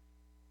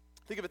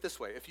 Think of it this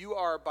way. If you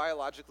are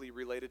biologically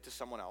related to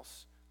someone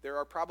else, there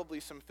are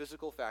probably some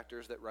physical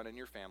factors that run in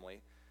your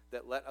family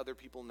that let other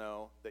people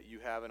know that you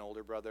have an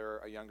older brother,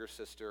 a younger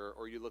sister,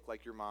 or you look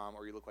like your mom,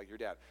 or you look like your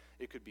dad.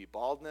 It could be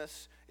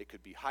baldness, it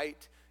could be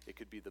height, it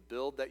could be the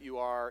build that you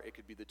are, it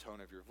could be the tone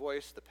of your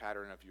voice, the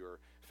pattern of your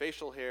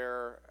facial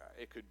hair,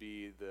 it could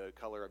be the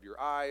color of your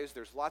eyes.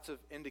 There's lots of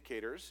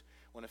indicators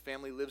when a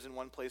family lives in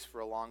one place for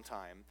a long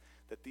time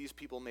that these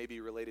people may be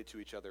related to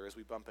each other as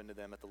we bump into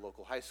them at the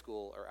local high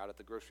school or out at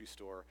the grocery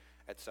store,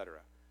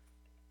 etc.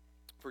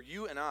 For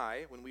you and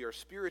I, when we are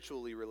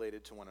spiritually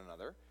related to one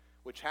another,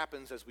 which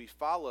happens as we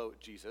follow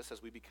Jesus,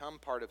 as we become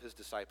part of his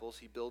disciples,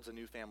 he builds a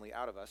new family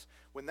out of us.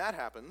 When that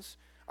happens,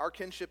 our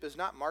kinship is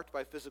not marked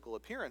by physical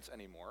appearance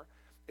anymore.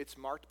 It's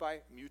marked by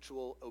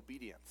mutual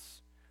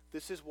obedience.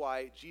 This is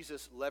why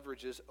Jesus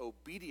leverages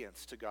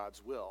obedience to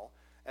God's will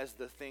as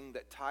the thing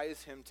that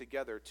ties him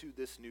together to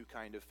this new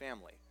kind of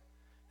family.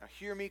 Now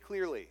hear me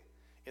clearly.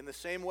 In the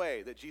same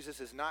way that Jesus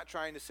is not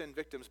trying to send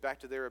victims back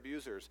to their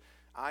abusers,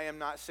 I am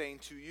not saying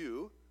to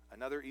you,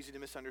 another easy to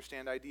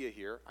misunderstand idea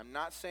here, I'm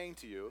not saying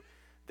to you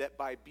that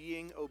by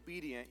being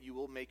obedient you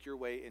will make your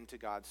way into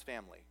God's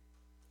family.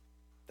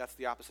 That's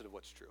the opposite of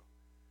what's true.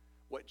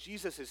 What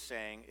Jesus is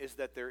saying is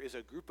that there is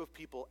a group of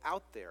people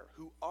out there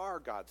who are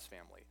God's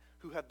family,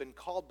 who have been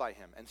called by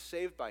him and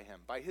saved by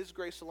him, by his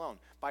grace alone,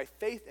 by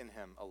faith in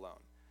him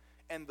alone.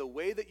 And the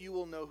way that you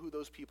will know who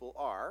those people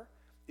are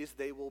is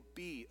they will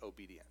be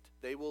obedient.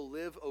 They will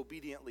live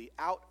obediently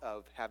out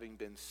of having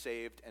been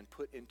saved and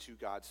put into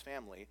God's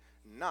family,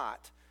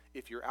 not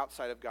if you're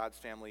outside of God's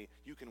family,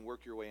 you can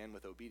work your way in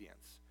with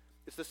obedience.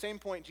 It's the same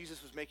point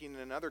Jesus was making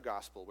in another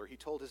gospel where he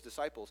told his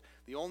disciples,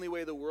 the only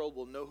way the world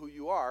will know who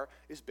you are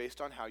is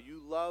based on how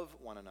you love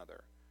one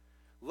another.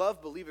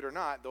 Love, believe it or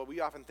not, though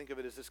we often think of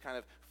it as this kind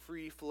of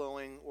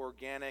free-flowing,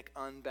 organic,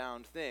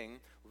 unbound thing,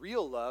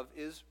 real love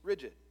is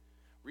rigid.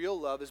 Real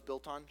love is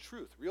built on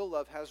truth. Real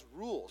love has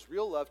rules.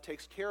 Real love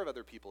takes care of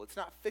other people. It's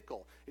not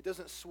fickle. It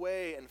doesn't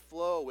sway and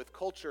flow with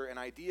culture and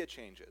idea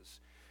changes.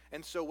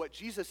 And so what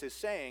Jesus is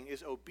saying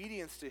is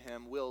obedience to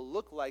him will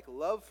look like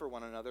love for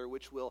one another,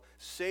 which will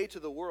say to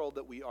the world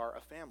that we are a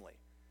family.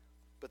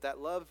 But that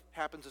love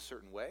happens a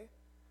certain way.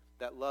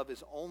 that love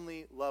is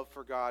only love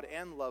for God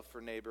and love for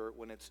neighbor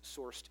when it's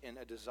sourced in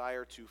a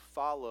desire to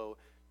follow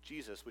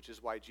Jesus, which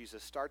is why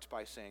Jesus starts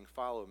by saying,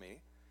 "Follow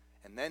me,"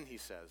 and then he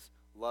says,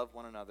 "Love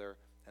one another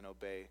and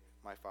obey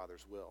my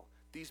Father's will."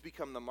 These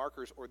become the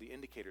markers or the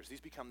indicators.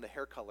 These become the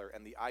hair color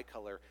and the eye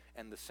color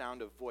and the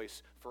sound of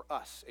voice for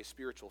us, a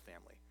spiritual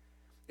family.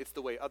 It's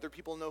the way other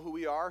people know who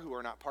we are, who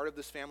are not part of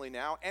this family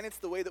now, and it's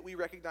the way that we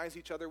recognize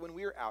each other when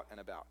we're out and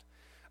about.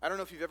 I don't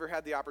know if you've ever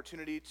had the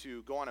opportunity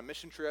to go on a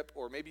mission trip,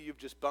 or maybe you've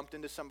just bumped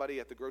into somebody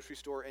at the grocery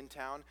store in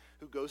town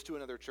who goes to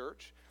another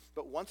church,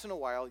 but once in a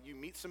while you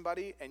meet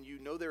somebody and you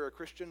know they're a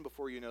Christian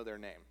before you know their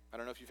name. I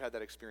don't know if you've had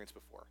that experience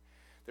before.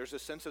 There's a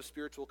sense of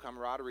spiritual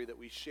camaraderie that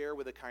we share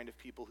with a kind of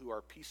people who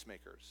are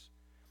peacemakers.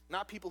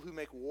 Not people who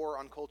make war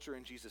on culture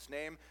in Jesus'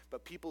 name,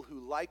 but people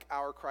who, like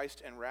our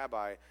Christ and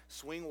Rabbi,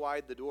 swing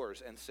wide the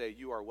doors and say,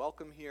 "You are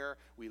welcome here,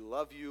 we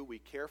love you, we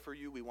care for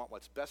you, we want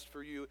what's best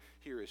for you,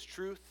 here is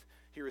truth,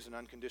 here is an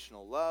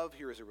unconditional love,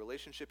 here is a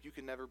relationship you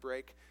can never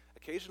break."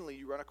 Occasionally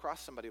you run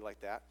across somebody like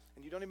that,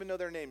 and you don't even know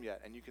their name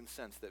yet, and you can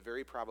sense that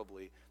very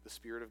probably the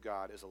Spirit of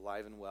God is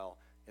alive and well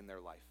in their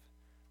life.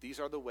 These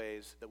are the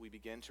ways that we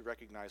begin to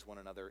recognize one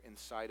another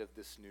inside of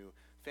this new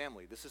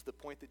family. This is the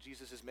point that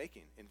Jesus is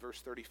making in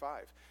verse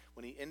 35,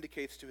 when he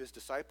indicates to his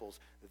disciples,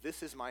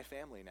 "This is my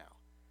family now."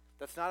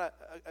 That's not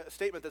a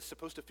statement that's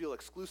supposed to feel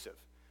exclusive.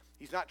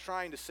 He's not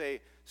trying to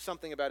say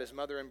something about his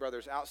mother and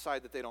brothers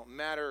outside that they don't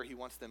matter, he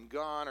wants them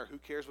gone, or who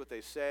cares what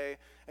they say.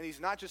 And he's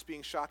not just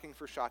being shocking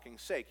for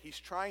shocking's sake. He's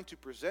trying to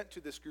present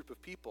to this group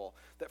of people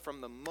that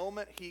from the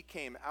moment he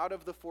came out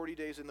of the 40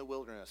 days in the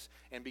wilderness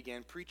and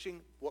began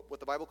preaching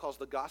what the Bible calls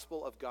the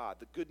gospel of God,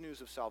 the good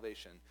news of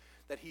salvation,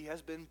 that he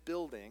has been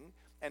building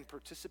and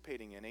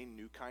participating in a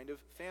new kind of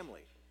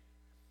family.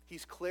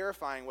 He's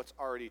clarifying what's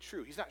already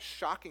true. He's not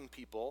shocking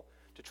people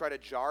to try to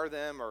jar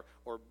them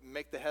or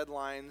make the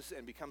headlines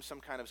and become some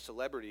kind of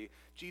celebrity.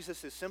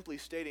 Jesus is simply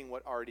stating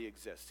what already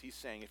exists. He's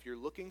saying, if you're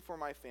looking for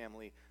my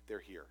family, they're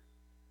here.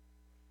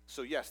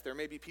 So yes, there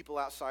may be people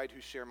outside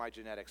who share my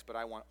genetics, but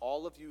I want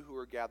all of you who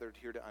are gathered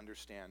here to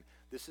understand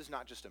this is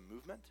not just a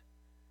movement.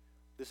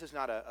 This is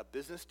not a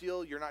business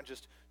deal. You're not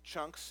just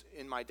chunks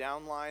in my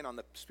downline on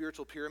the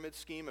spiritual pyramid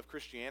scheme of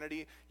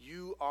Christianity.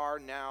 You are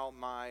now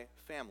my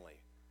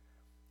family.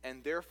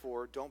 And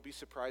therefore, don't be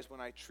surprised when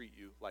I treat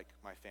you like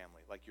my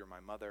family, like you're my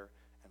mother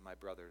and my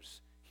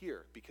brothers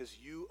here, because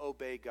you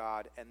obey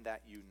God and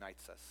that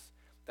unites us.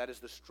 That is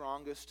the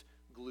strongest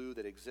glue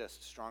that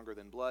exists, stronger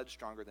than blood,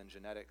 stronger than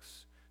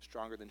genetics,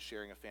 stronger than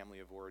sharing a family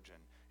of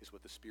origin, is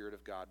what the Spirit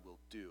of God will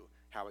do,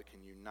 how it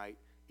can unite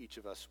each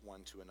of us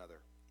one to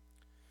another.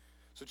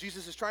 So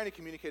Jesus is trying to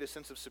communicate a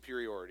sense of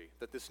superiority,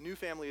 that this new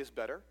family is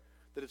better,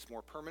 that it's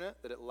more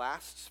permanent, that it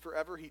lasts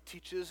forever. He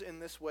teaches in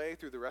this way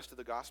through the rest of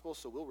the gospel,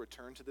 so we'll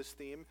return to this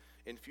theme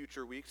in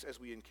future weeks as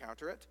we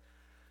encounter it.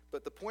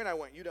 But the point I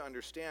want you to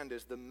understand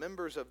is the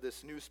members of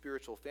this new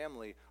spiritual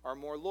family are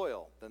more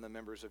loyal than the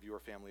members of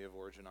your family of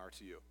origin are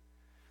to you.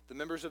 The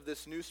members of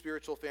this new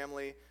spiritual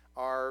family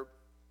are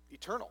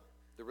eternal.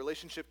 The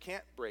relationship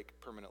can't break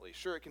permanently.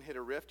 Sure, it can hit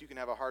a rift. You can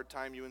have a hard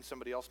time. You and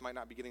somebody else might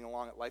not be getting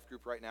along at life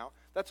group right now.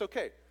 That's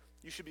okay.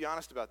 You should be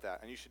honest about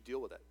that, and you should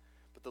deal with it.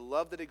 But the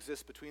love that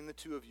exists between the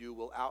two of you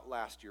will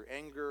outlast your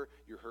anger,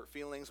 your hurt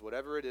feelings,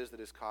 whatever it is that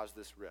has caused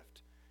this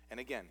rift. And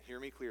again, hear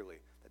me clearly.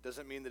 That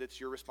doesn't mean that it's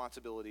your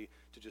responsibility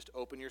to just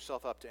open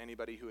yourself up to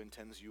anybody who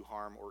intends you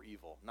harm or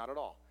evil. Not at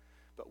all.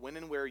 But when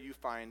and where you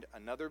find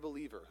another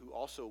believer who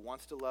also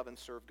wants to love and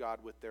serve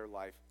God with their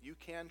life, you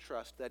can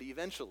trust that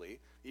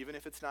eventually, even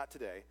if it's not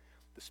today,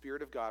 the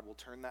Spirit of God will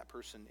turn that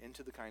person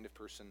into the kind of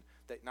person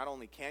that not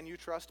only can you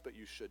trust, but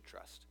you should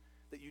trust,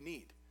 that you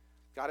need.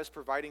 God is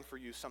providing for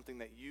you something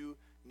that you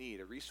need,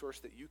 a resource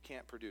that you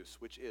can't produce,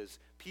 which is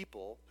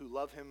people who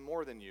love him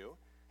more than you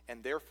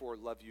and therefore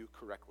love you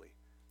correctly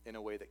in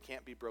a way that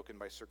can't be broken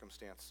by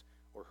circumstance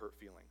or hurt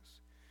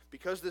feelings.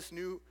 Because this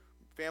new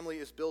family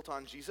is built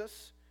on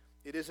Jesus,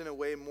 it is in a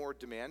way more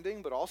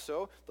demanding, but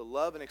also the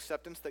love and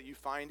acceptance that you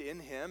find in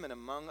him and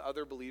among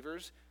other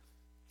believers,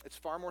 it's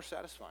far more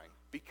satisfying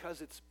because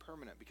it's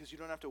permanent, because you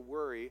don't have to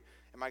worry,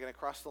 am I going to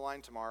cross the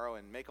line tomorrow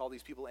and make all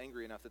these people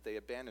angry enough that they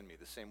abandon me,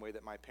 the same way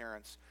that my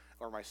parents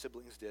or my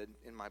siblings did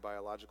in my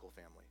biological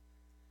family.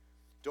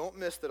 Don't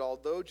miss that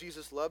although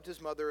Jesus loved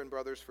his mother and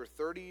brothers for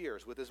 30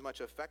 years with as much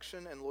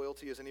affection and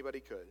loyalty as anybody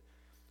could,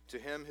 to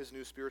him his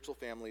new spiritual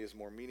family is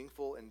more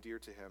meaningful and dear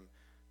to him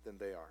than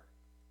they are.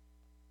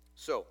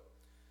 So,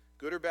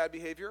 good or bad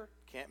behavior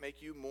can't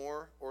make you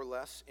more or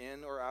less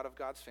in or out of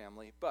God's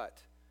family,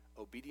 but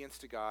obedience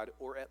to God,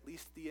 or at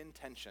least the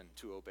intention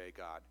to obey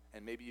God,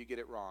 and maybe you get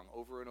it wrong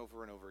over and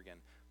over and over again,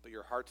 but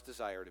your heart's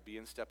desire to be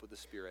in step with the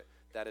Spirit,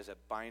 that is a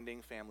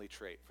binding family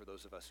trait for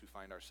those of us who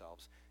find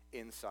ourselves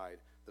inside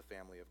the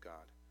family of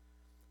God.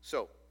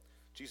 So,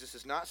 Jesus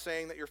is not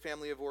saying that your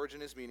family of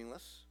origin is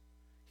meaningless.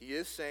 He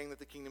is saying that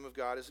the kingdom of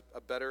God is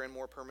a better and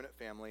more permanent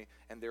family,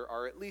 and there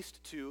are at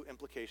least two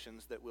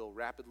implications that we'll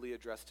rapidly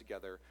address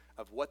together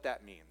of what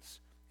that means.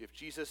 If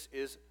Jesus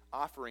is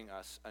offering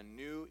us a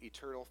new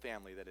eternal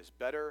family that is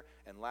better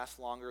and lasts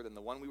longer than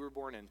the one we were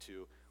born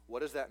into,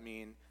 what does that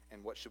mean,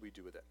 And what should we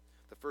do with it?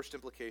 The first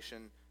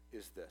implication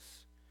is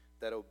this,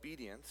 that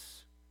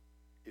obedience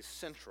is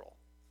central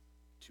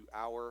to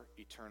our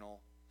eternal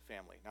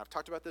family. Now, I've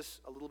talked about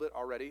this a little bit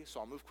already, so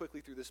I'll move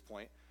quickly through this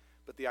point.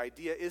 But the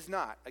idea is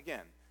not,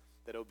 again,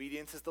 that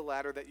obedience is the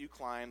ladder that you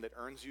climb, that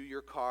earns you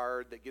your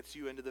card, that gets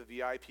you into the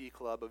VIP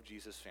club of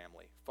Jesus'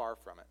 family. Far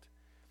from it.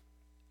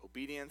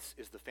 Obedience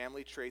is the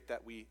family trait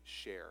that we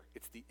share.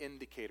 It's the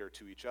indicator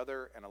to each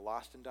other and a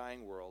lost and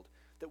dying world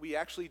that we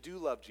actually do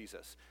love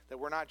Jesus, that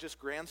we're not just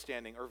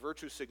grandstanding or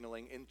virtue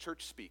signaling in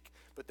church speak,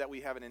 but that we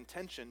have an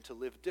intention to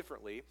live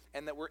differently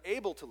and that we're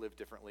able to live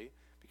differently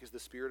because the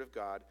Spirit of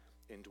God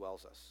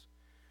indwells us.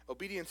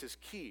 Obedience is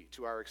key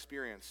to our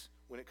experience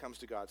when it comes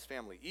to God's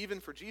family. Even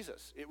for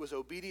Jesus, it was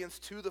obedience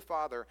to the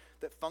Father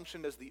that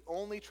functioned as the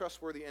only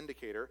trustworthy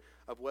indicator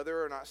of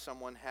whether or not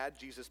someone had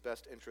Jesus'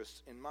 best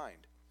interests in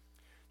mind.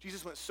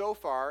 Jesus went so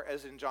far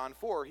as in John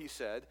 4, he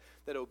said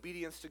that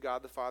obedience to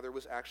God the Father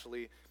was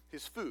actually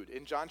his food.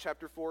 In John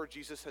chapter 4,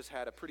 Jesus has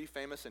had a pretty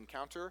famous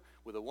encounter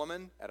with a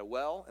woman at a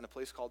well in a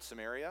place called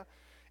Samaria.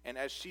 And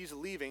as she's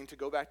leaving to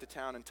go back to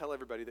town and tell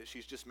everybody that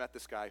she's just met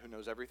this guy who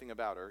knows everything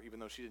about her, even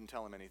though she didn't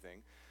tell him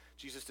anything,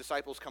 Jesus'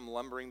 disciples come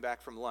lumbering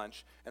back from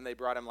lunch, and they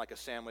brought him like a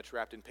sandwich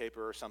wrapped in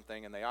paper or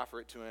something, and they offer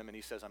it to him, and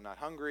he says, I'm not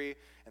hungry.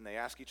 And they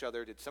ask each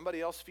other, did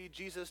somebody else feed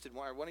Jesus? Did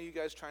one of you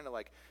guys trying to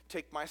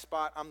take my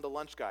spot? I'm the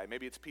lunch guy.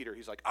 Maybe it's Peter.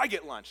 He's like, I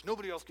get lunch.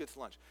 Nobody else gets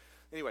lunch.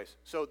 Anyways,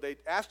 so they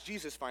asked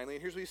Jesus finally,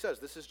 and here's what he says.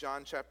 This is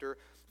John chapter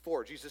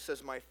 4. Jesus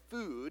says, my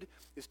food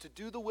is to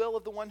do the will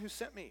of the one who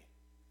sent me.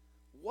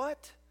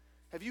 What?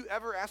 Have you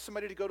ever asked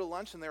somebody to go to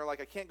lunch, and they're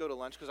like, I can't go to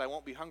lunch because I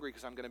won't be hungry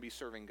because I'm going to be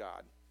serving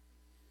God.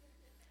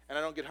 And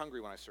I don't get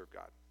hungry when I serve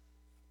God.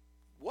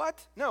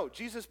 What? No,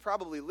 Jesus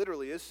probably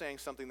literally is saying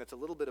something that's a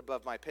little bit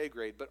above my pay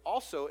grade, but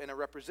also in a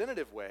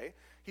representative way,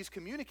 he's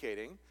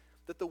communicating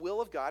that the will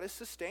of God is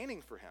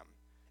sustaining for him.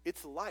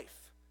 It's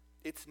life.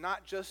 It's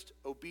not just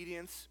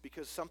obedience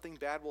because something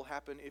bad will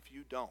happen if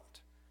you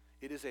don't.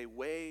 It is a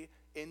way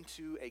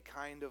into a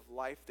kind of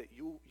life that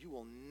you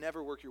will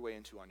never work your way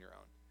into on your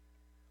own.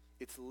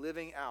 It's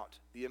living out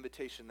the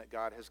invitation that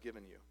God has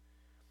given you.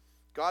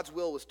 God's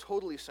will was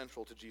totally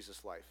central to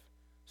Jesus' life.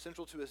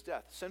 Central to his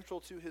death, central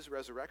to his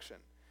resurrection.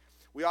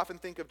 We often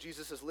think of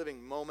Jesus as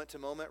living moment to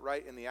moment,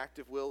 right, in the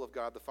active will of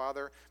God the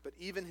Father, but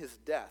even his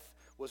death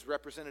was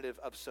representative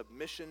of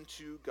submission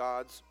to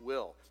God's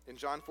will. In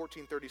John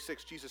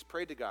 14:36, Jesus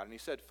prayed to God, and he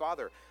said,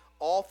 Father,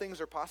 all things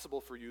are possible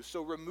for you,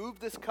 so remove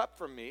this cup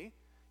from me.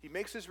 He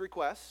makes his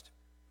request,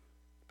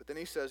 but then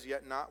he says,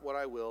 yet not what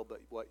I will, but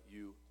what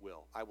you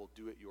will. I will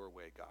do it your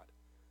way, God.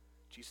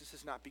 Jesus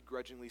is not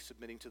begrudgingly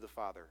submitting to the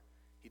Father.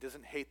 He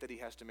doesn't hate that he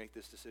has to make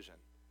this decision.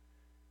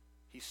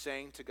 He's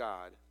saying to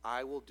God,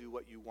 I will do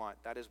what you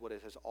want. That is what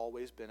it has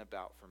always been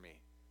about for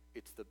me.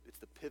 It's the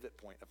pivot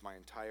point of my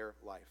entire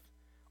life.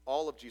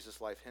 All of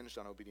Jesus' life hinged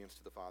on obedience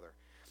to the Father.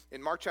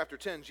 In Mark chapter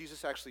 10,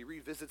 Jesus actually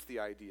revisits the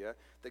idea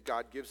that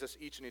God gives us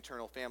each an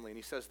eternal family. And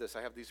he says this,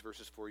 I have these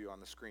verses for you on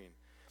the screen.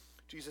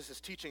 Jesus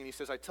is teaching, and he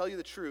says, I tell you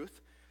the truth,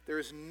 there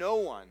is no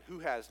one who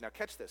has, now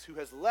catch this, who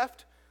has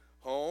left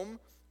home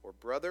or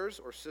brothers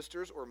or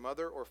sisters or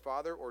mother or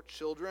father or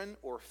children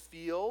or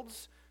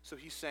fields. So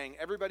he's saying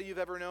everybody you've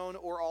ever known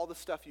or all the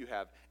stuff you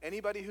have.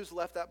 Anybody who's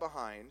left that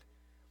behind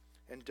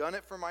and done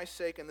it for my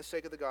sake and the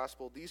sake of the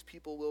gospel, these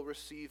people will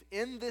receive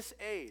in this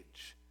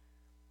age.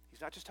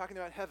 He's not just talking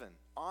about heaven.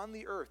 On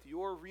the earth,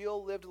 your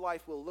real lived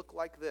life will look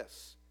like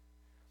this.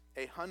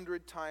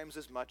 100 times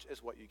as much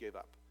as what you gave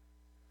up.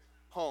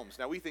 Homes.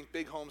 Now we think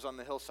big homes on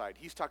the hillside.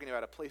 He's talking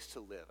about a place to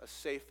live, a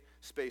safe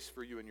space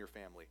for you and your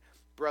family.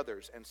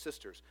 Brothers and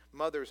sisters,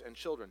 mothers and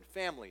children,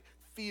 family,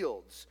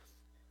 fields,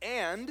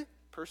 and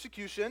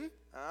persecution.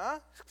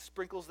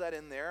 Sprinkles that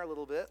in there a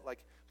little bit,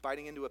 like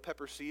biting into a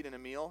pepper seed in a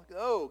meal.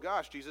 Oh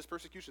gosh, Jesus,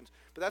 persecutions.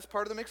 But that's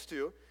part of the mix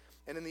too.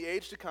 And in the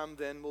age to come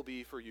then will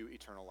be for you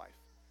eternal life.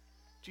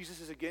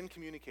 Jesus is again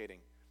communicating.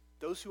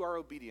 Those who are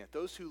obedient,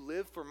 those who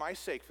live for my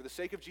sake, for the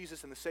sake of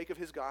Jesus and the sake of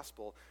his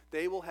gospel,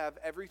 they will have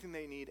everything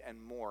they need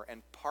and more.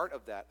 And part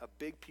of that, a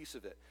big piece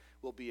of it,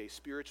 will be a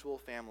spiritual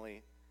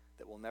family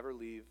that will never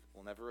leave,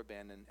 will never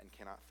abandon, and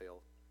cannot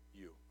fail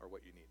you or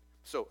what you need.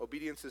 So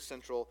obedience is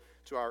central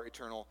to our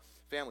eternal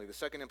family. The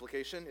second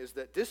implication is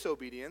that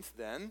disobedience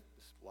then,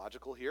 it's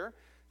logical here,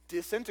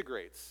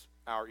 disintegrates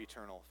our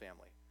eternal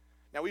family.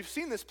 Now we've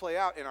seen this play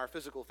out in our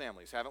physical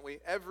families, haven't we?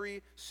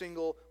 Every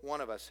single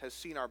one of us has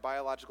seen our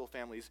biological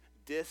families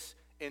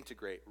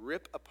disintegrate,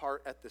 rip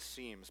apart at the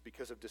seams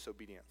because of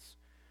disobedience.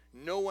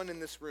 No one in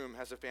this room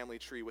has a family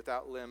tree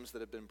without limbs that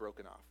have been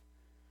broken off,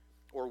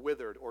 or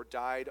withered, or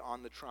died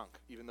on the trunk,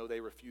 even though they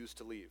refuse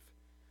to leave.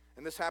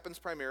 And this happens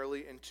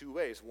primarily in two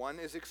ways. One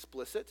is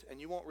explicit, and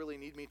you won't really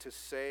need me to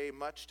say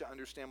much to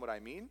understand what I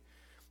mean.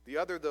 The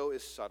other, though,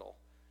 is subtle.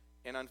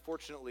 And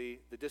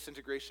unfortunately, the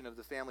disintegration of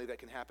the family that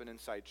can happen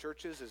inside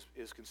churches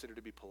is considered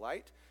to be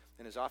polite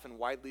and is often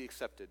widely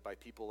accepted by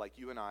people like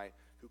you and I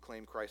who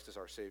claim Christ as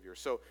our Savior.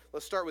 So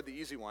let's start with the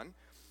easy one.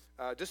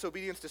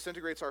 Disobedience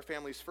disintegrates our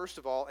families, first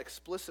of all,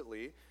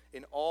 explicitly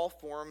in all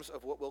forms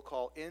of what we'll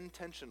call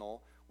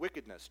intentional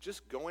wickedness,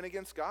 just going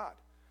against God,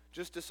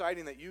 Just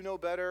deciding that you know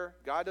better,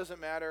 God doesn't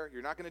matter,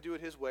 you're not going to do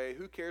it his way,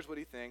 who cares what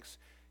he thinks,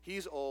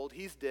 he's old,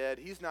 he's dead,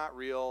 he's not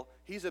real,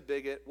 he's a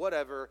bigot,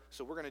 whatever,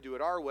 so we're going to do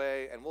it our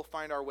way, and we'll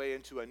find our way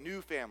into a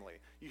new family.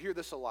 You hear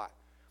this a lot.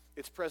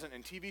 It's present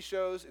in TV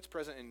shows, it's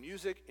present in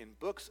music, in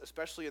books,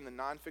 especially in the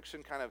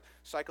nonfiction kind of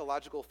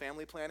psychological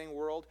family planning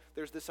world.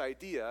 There's this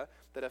idea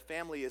that a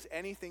family is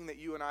anything that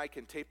you and I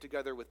can tape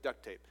together with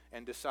duct tape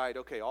and decide,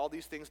 okay, all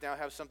these things now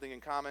have something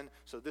in common,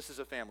 so this is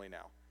a family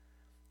now.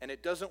 And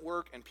it doesn't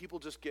work, and people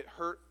just get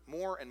hurt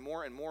more and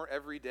more and more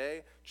every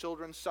day.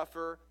 Children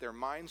suffer, their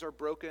minds are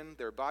broken,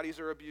 their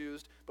bodies are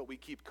abused, but we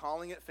keep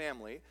calling it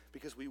family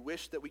because we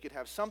wish that we could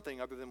have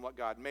something other than what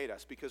God made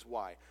us. Because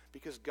why?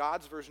 Because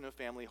God's version of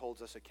family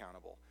holds us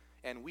accountable,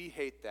 and we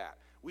hate that.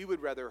 We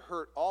would rather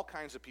hurt all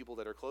kinds of people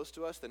that are close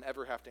to us than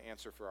ever have to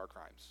answer for our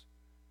crimes.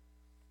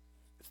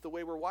 It's the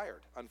way we're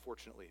wired,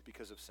 unfortunately,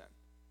 because of sin.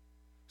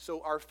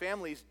 So our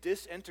families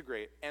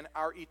disintegrate, and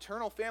our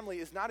eternal family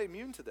is not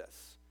immune to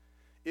this.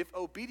 If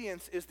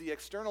obedience is the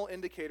external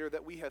indicator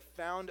that we have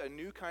found a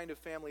new kind of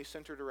family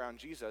centered around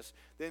Jesus,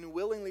 then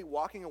willingly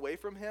walking away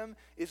from him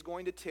is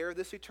going to tear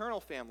this eternal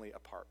family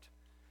apart.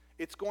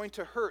 It's going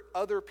to hurt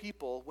other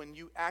people when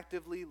you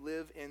actively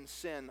live in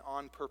sin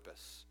on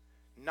purpose,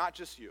 not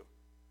just you.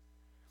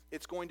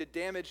 It's going to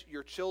damage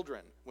your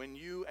children when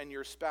you and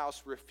your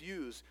spouse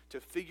refuse to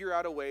figure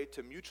out a way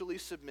to mutually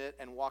submit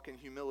and walk in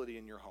humility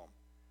in your home.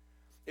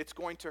 It's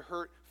going to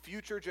hurt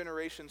future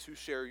generations who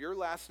share your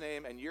last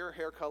name and your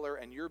hair color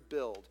and your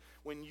build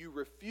when you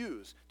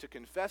refuse to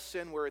confess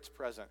sin where it's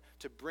present,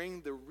 to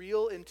bring the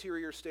real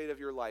interior state of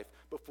your life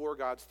before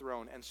God's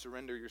throne and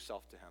surrender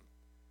yourself to him.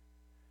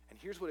 And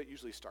here's what it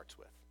usually starts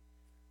with.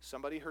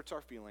 Somebody hurts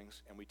our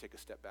feelings and we take a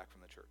step back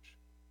from the church.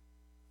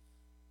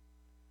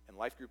 And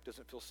life group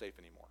doesn't feel safe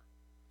anymore.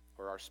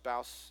 Or our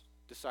spouse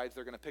decides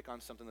they're going to pick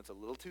on something that's a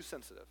little too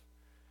sensitive.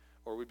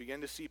 Or we begin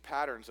to see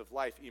patterns of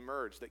life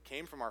emerge that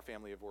came from our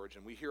family of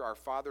origin. We hear our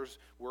father's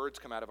words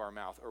come out of our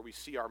mouth, or we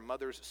see our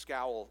mother's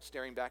scowl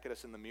staring back at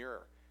us in the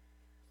mirror.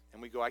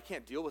 And we go, I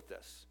can't deal with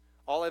this.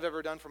 All I've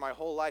ever done for my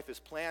whole life is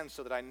plan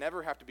so that I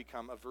never have to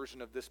become a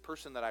version of this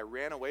person that I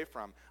ran away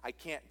from. I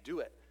can't do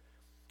it.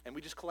 And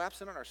we just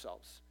collapse in on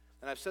ourselves.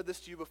 And I've said this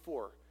to you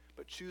before,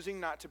 but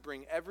choosing not to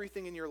bring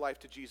everything in your life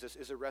to Jesus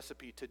is a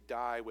recipe to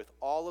die with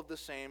all of the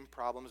same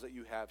problems that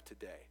you have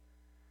today.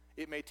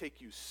 It may take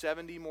you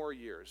 70 more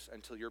years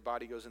until your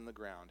body goes in the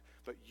ground,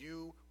 but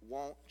you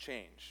won't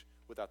change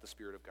without the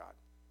Spirit of God.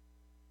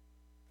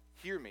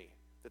 Hear me,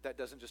 that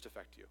doesn't just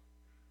affect you,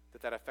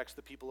 that affects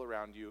the people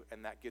around you,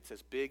 and that gets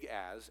as big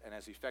as and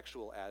as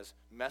effectual as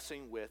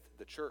messing with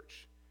the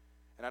church.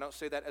 And I don't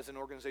say that as an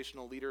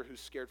organizational leader who's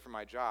scared for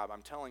my job.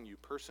 I'm telling you,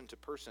 person to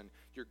person,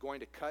 you're going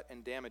to cut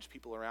and damage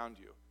people around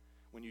you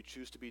when you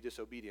choose to be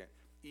disobedient,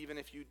 even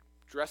if you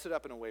dress it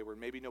up in a way where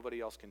maybe nobody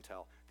else can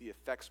tell. The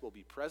effects will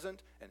be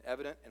present and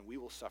evident, and we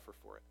will suffer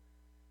for it.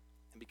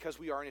 And because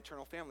we are an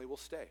eternal family, we'll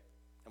stay.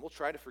 And we'll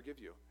try to forgive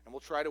you. And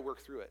we'll try to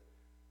work through it.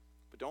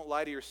 But don't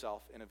lie to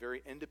yourself in a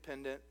very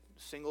independent,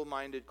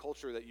 single-minded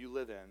culture that you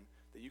live in,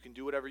 that you can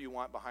do whatever you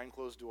want behind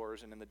closed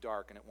doors and in the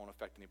dark, and it won't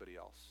affect anybody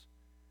else.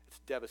 It's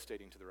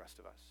devastating to the rest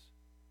of us.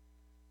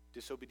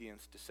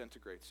 Disobedience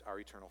disintegrates our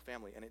eternal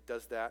family, and it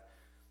does that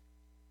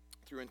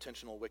through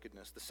intentional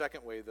wickedness. The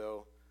second way,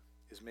 though,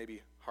 is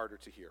maybe harder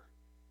to hear.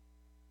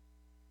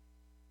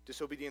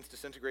 Disobedience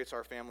disintegrates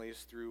our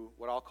families through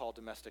what I'll call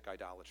domestic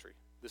idolatry.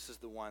 This is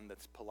the one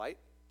that's polite,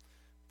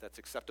 that's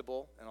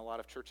acceptable in a lot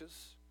of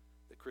churches,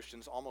 that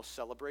Christians almost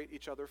celebrate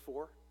each other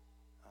for.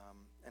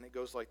 And it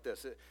goes like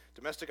this.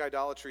 Domestic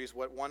idolatry is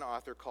what one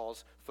author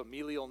calls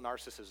familial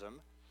narcissism.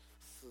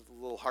 This is a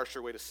little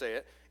harsher way to say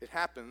it. It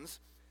happens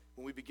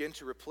when we begin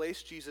to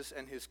replace Jesus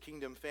and his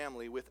kingdom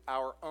family with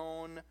our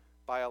own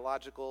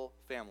biological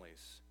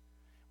families.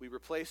 We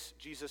replace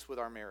Jesus with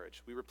our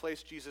marriage. We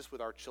replace Jesus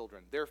with our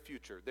children, their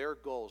future, their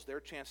goals,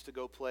 their chance to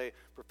go play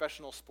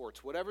professional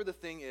sports. Whatever the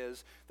thing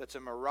is that's a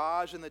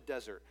mirage in the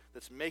desert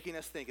that's making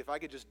us think, if I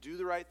could just do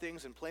the right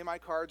things and play my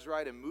cards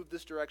right and move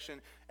this direction,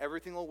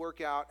 everything will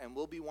work out and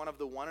we'll be one of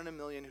the 1 in a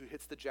million who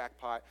hits the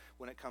jackpot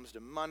when it comes to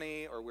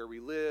money or where we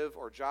live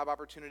or job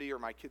opportunity or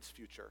my kid's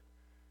future.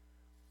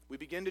 We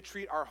begin to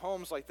treat our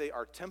homes like they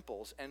are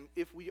temples, and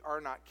if we are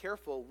not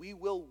careful, we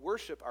will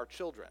worship our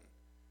children.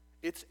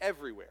 It's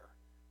everywhere.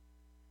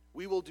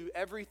 We will do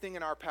everything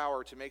in our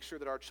power to make sure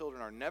that our children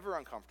are never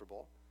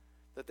uncomfortable,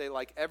 that they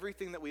like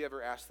everything that we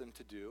ever ask them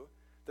to do,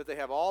 that they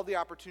have all the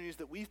opportunities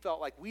that we felt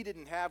like we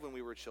didn't have when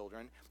we were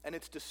children, and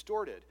it's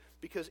distorted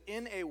because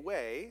in a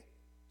way,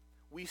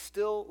 we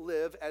still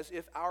live as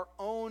if our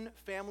own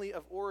family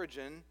of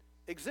origin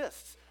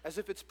exists, as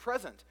if it's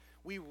present.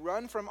 We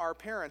run from our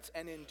parents,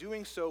 and in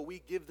doing so,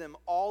 we give them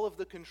all of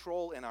the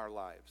control in our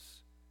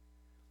lives.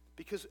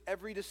 Because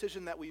every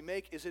decision that we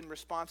make is in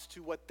response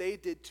to what they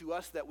did to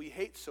us that we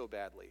hate so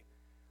badly.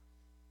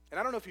 And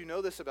I don't know if you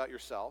know this about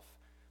yourself,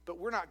 but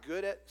we're not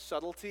good at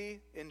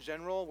subtlety in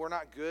general. We're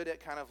not good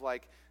at kind of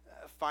like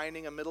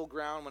finding a middle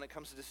ground when it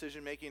comes to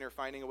decision making or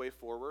finding a way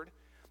forward.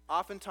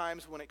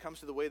 Oftentimes when it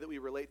comes to the way that we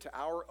relate to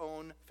our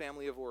own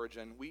family of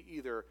origin, we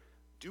either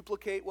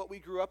duplicate what we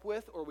grew up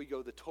with, or we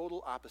go the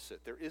total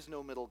opposite. There is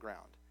no middle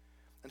ground.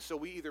 And so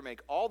we either make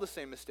all the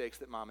same mistakes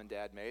that mom and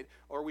dad made,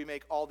 or we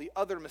make all the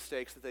other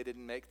mistakes that they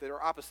didn't make that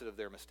are opposite of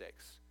their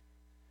mistakes.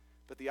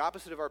 But the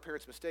opposite of our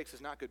parents' mistakes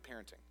is not good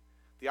parenting.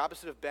 The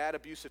opposite of bad,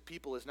 abusive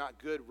people is not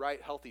good,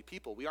 right, healthy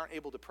people. We aren't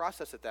able to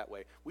process it that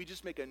way. We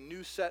just make a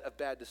new set of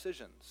bad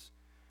decisions.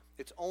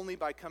 It's only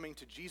by coming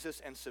to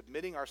Jesus and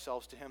submitting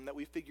ourselves to him that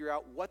we figure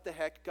out what the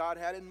heck God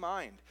had in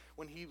mind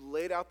when he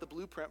laid out the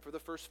blueprint for the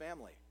first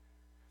family.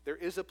 There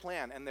is a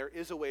plan and there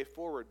is a way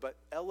forward, but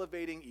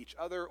elevating each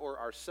other or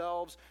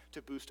ourselves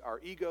to boost our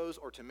egos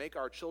or to make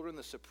our children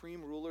the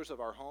supreme rulers of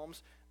our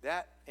homes,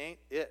 that ain't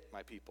it,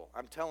 my people.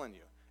 I'm telling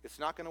you, it's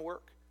not going to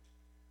work.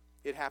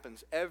 It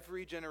happens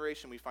every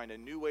generation. We find a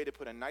new way to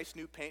put a nice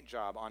new paint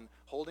job on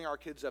holding our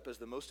kids up as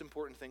the most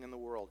important thing in the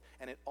world,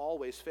 and it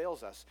always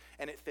fails us,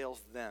 and it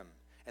fails them,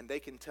 and they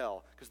can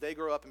tell because they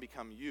grow up and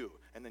become you,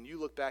 and then you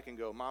look back and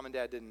go, Mom and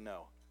Dad didn't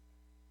know,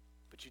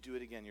 but you do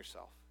it again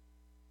yourself.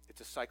 It's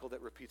a cycle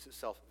that repeats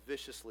itself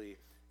viciously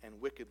and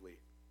wickedly.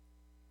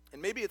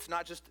 And maybe it's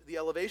not just the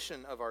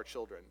elevation of our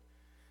children.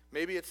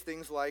 Maybe it's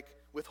things like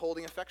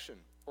withholding affection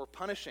or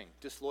punishing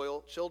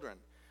disloyal children,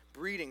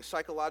 breeding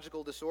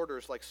psychological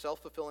disorders like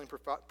self-fulfilling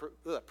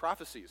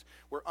prophecies,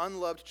 where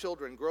unloved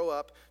children grow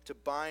up to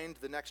bind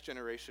the next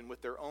generation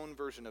with their own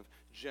version of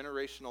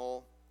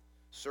generational,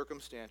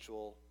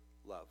 circumstantial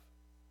love.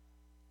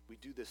 We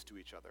do this to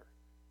each other.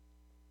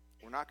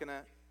 We're not going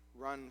to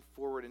run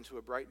forward into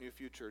a bright new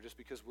future just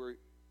because we're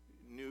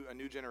a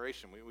new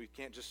generation. We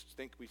can't just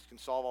think we can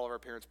solve all of our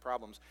parents'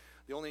 problems.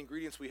 The only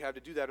ingredients we have to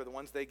do that are the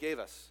ones they gave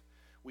us.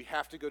 We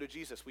have to go to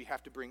Jesus. We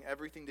have to bring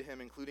everything to him,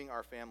 including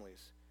our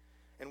families.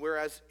 And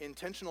whereas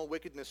intentional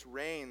wickedness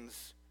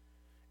reigns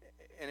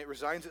and it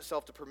resigns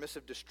itself to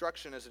permissive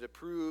destruction as it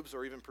approves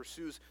or even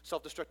pursues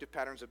self-destructive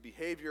patterns of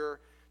behavior,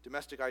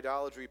 domestic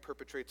idolatry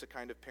perpetrates a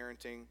kind of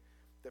parenting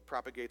that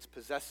propagates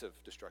possessive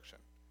destruction,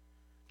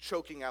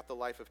 choking out the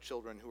life of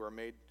children who are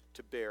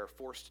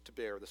forced to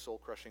bear the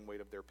soul-crushing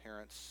weight of their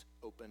parents'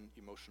 open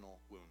emotional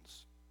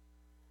wounds.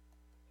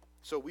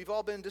 So we've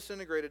all been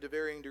disintegrated to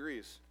varying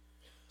degrees.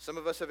 Some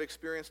of us have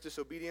experienced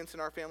disobedience in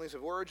our families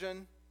of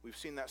origin. We've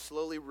seen that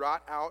slowly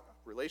rot out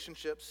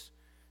relationships.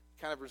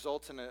 It kind of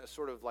results in a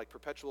sort of like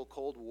perpetual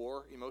Cold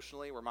War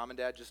emotionally, where mom and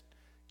dad just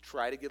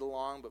try to get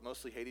along but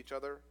mostly hate each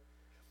other.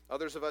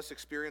 Others of us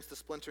experience the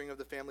splintering of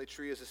the family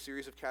tree as a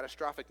series of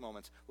catastrophic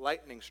moments,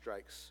 lightning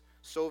strikes,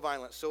 so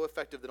violent, so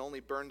effective that only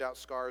burned out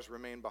scars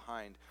remain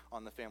behind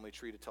on the family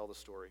tree to tell the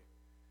story.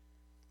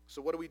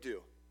 So what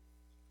do?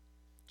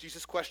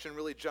 Jesus' question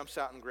really jumps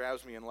out and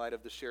grabs me in light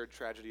of the shared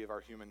tragedy of our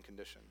human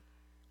condition.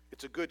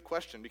 It's a good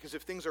question, because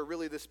if things are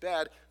really this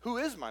bad, who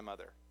is my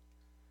mother?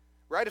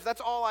 Right? If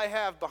that's all I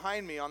have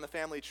behind me on the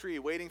family tree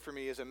waiting for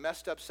me is a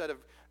messed up set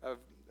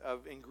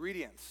of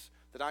ingredients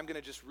that I'm going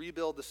to just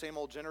rebuild the same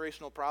old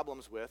generational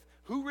problems with,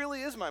 who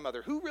really is my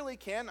mother? Who really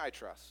can I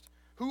trust?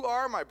 Who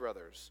are my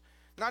brothers?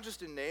 Not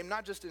just in name,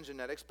 not just in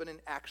genetics, but in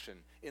action,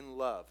 in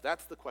love.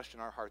 That's the question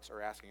our hearts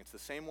are asking. It's the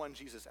same one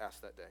Jesus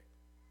asked that day.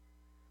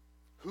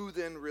 Who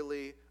then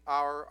really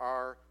are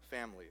our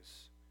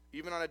families?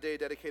 Even on a day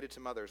dedicated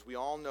to mothers, we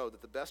all know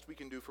that the best we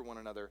can do for one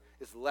another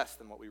is less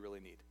than what we really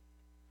need.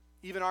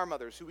 Even our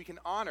mothers, who we can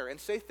honor and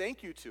say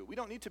thank you to. We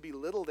don't need to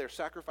belittle their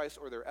sacrifice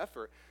or their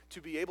effort to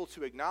be able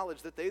to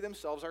acknowledge that they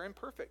themselves are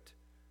imperfect.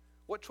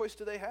 What choice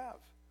do they have?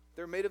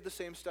 They're made of the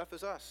same stuff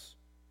as us.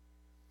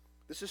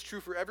 This is true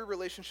for every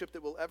relationship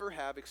that we'll ever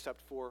have except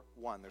for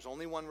one. There's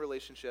only one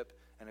relationship,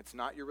 and it's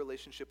not your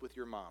relationship with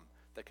your mom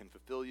that can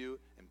fulfill you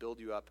and build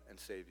you up and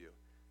save you.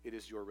 It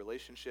is your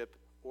relationship,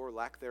 or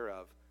lack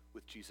thereof,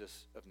 with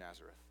Jesus of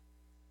Nazareth.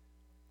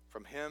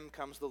 From him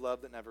comes the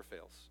love that never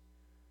fails.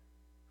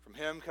 From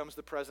him comes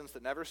the presence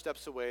that never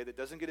steps away, that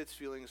doesn't get its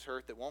feelings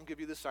hurt, that won't give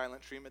you the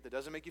silent treatment, that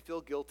doesn't make you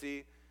feel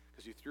guilty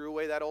because you threw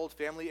away that old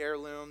family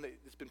heirloom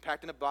that's been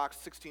packed in a box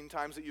 16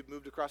 times that you've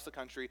moved across the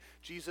country.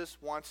 Jesus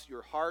wants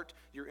your heart,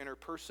 your inner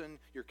person,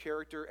 your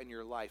character, and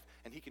your life.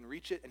 And he can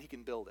reach it and he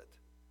can build it.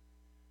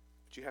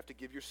 But you have to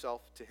give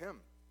yourself to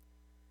him.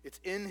 It's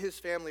in his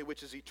family,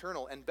 which is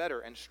eternal and better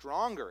and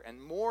stronger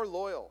and more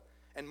loyal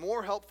and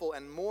more helpful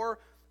and more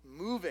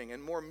moving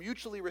and more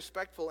mutually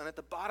respectful, and at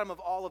the bottom of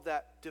all of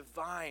that,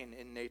 divine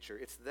in nature.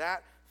 It's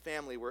that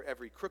family where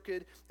every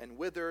crooked and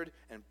withered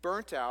and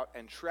burnt out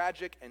and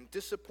tragic and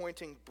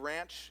disappointing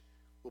branch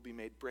will be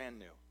made brand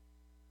new.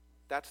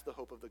 That's the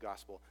hope of the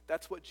gospel.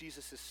 That's what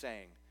Jesus is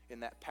saying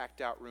in that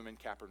packed out room in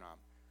Capernaum.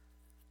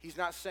 He's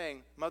not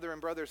saying, mother and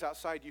brothers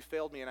outside, you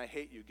failed me and I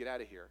hate you, get out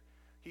of here.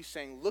 He's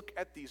saying, look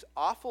at these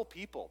awful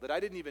people that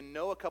I didn't even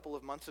know a couple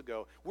of months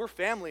ago. We're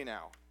family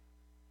now.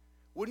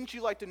 Wouldn't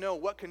you like to know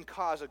what can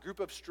cause a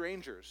group of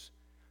strangers,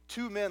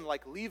 two men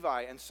like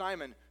Levi and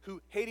Simon, who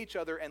hate each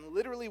other and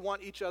literally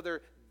want each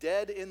other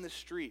dead in the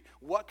street?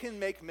 What can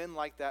make men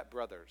like that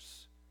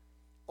brothers?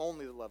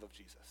 Only the love of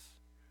Jesus.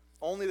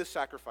 Only the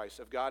sacrifice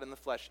of God in the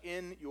flesh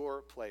in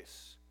your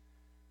place.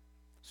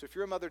 So if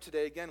you're a mother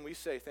today, again, we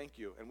say thank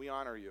you and we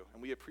honor you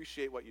and we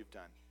appreciate what you've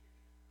done.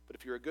 But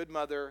if you're a good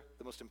mother,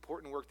 the most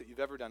important work that you've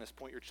ever done is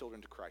point your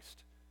children to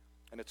Christ.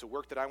 And it's a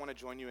work that I want to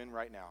join you in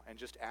right now and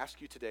just ask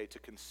you today to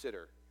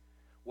consider,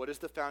 what is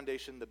the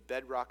foundation, the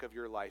bedrock of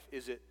your life?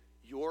 Is it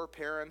your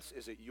parents?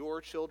 Is it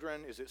your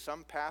children? Is it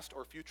some past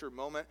or future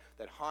moment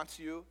that haunts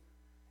you?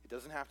 It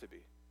doesn't have to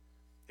be.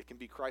 It can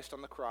be Christ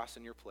on the cross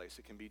in your place.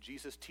 It can be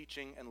Jesus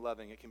teaching and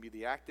loving. It can be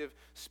the active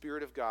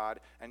Spirit of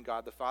God and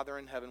God the Father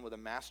in heaven with a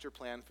master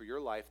plan for your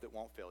life that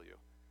won't fail you.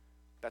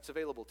 That's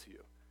available to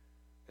you.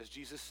 As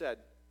Jesus said,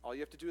 all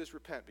you have to do is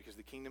repent because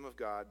the kingdom of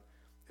God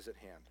is at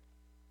hand.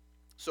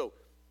 So,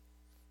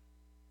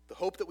 the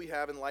hope that we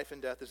have in life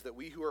and death is that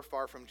we who are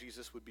far from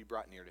Jesus would be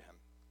brought near to him.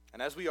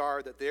 And as we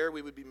are, that there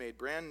we would be made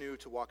brand new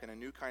to walk in a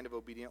new kind of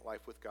obedient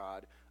life with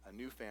God, a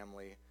new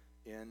family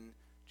in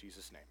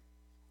Jesus' name.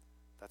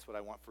 That's what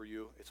I want for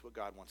you. It's what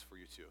God wants for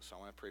you too. So I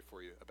want to pray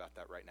for you about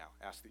that right now.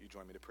 Ask that you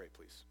join me to pray,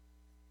 please.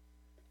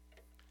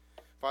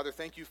 Father,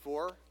 thank you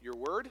for your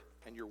word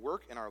and your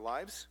work in our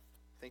lives.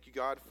 Thank you,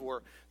 God,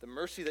 for the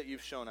mercy that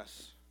you've shown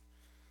us.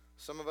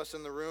 Some of us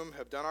in the room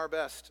have done our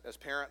best as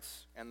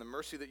parents, and the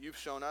mercy that you've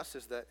shown us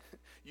is that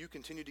you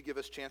continue to give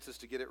us chances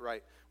to get it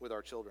right with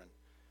our children.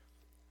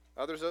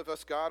 Others of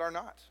us, God, are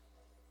not.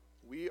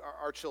 We are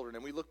our children,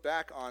 and we look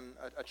back on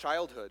a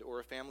childhood or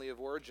a family of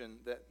origin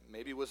that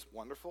maybe was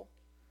wonderful.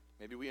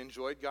 Maybe we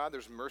enjoyed God.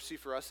 There's mercy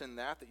for us in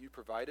that you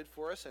provided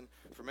for us. And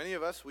for many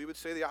of us, we would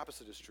say the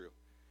opposite is true.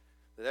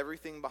 That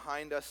everything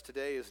behind us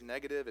today is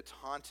negative, it's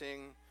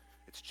haunting,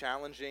 it's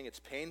challenging, it's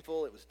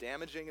painful, it was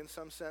damaging in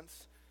some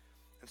sense.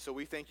 And so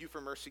we thank you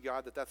for mercy,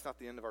 God, that that's not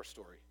the end of our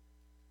story.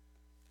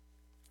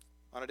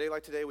 On a day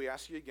like today, we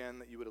ask you again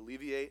that you would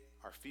alleviate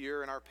our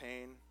fear and our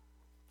pain,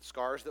 the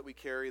scars that we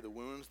carry, the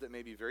wounds that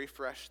may be very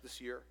fresh this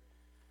year,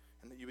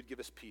 and that you would give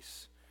us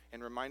peace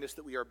and remind us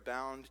that we are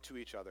bound to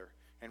each other.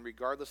 And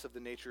regardless of the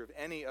nature of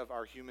any of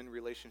our human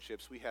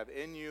relationships, we have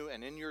in you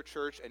and in your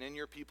church and in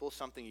your people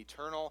something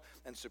eternal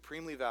and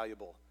supremely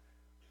valuable,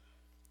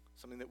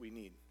 something that we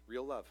need,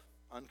 real love,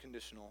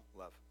 unconditional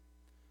love.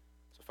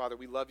 So, Father,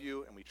 we love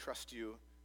you and we trust you.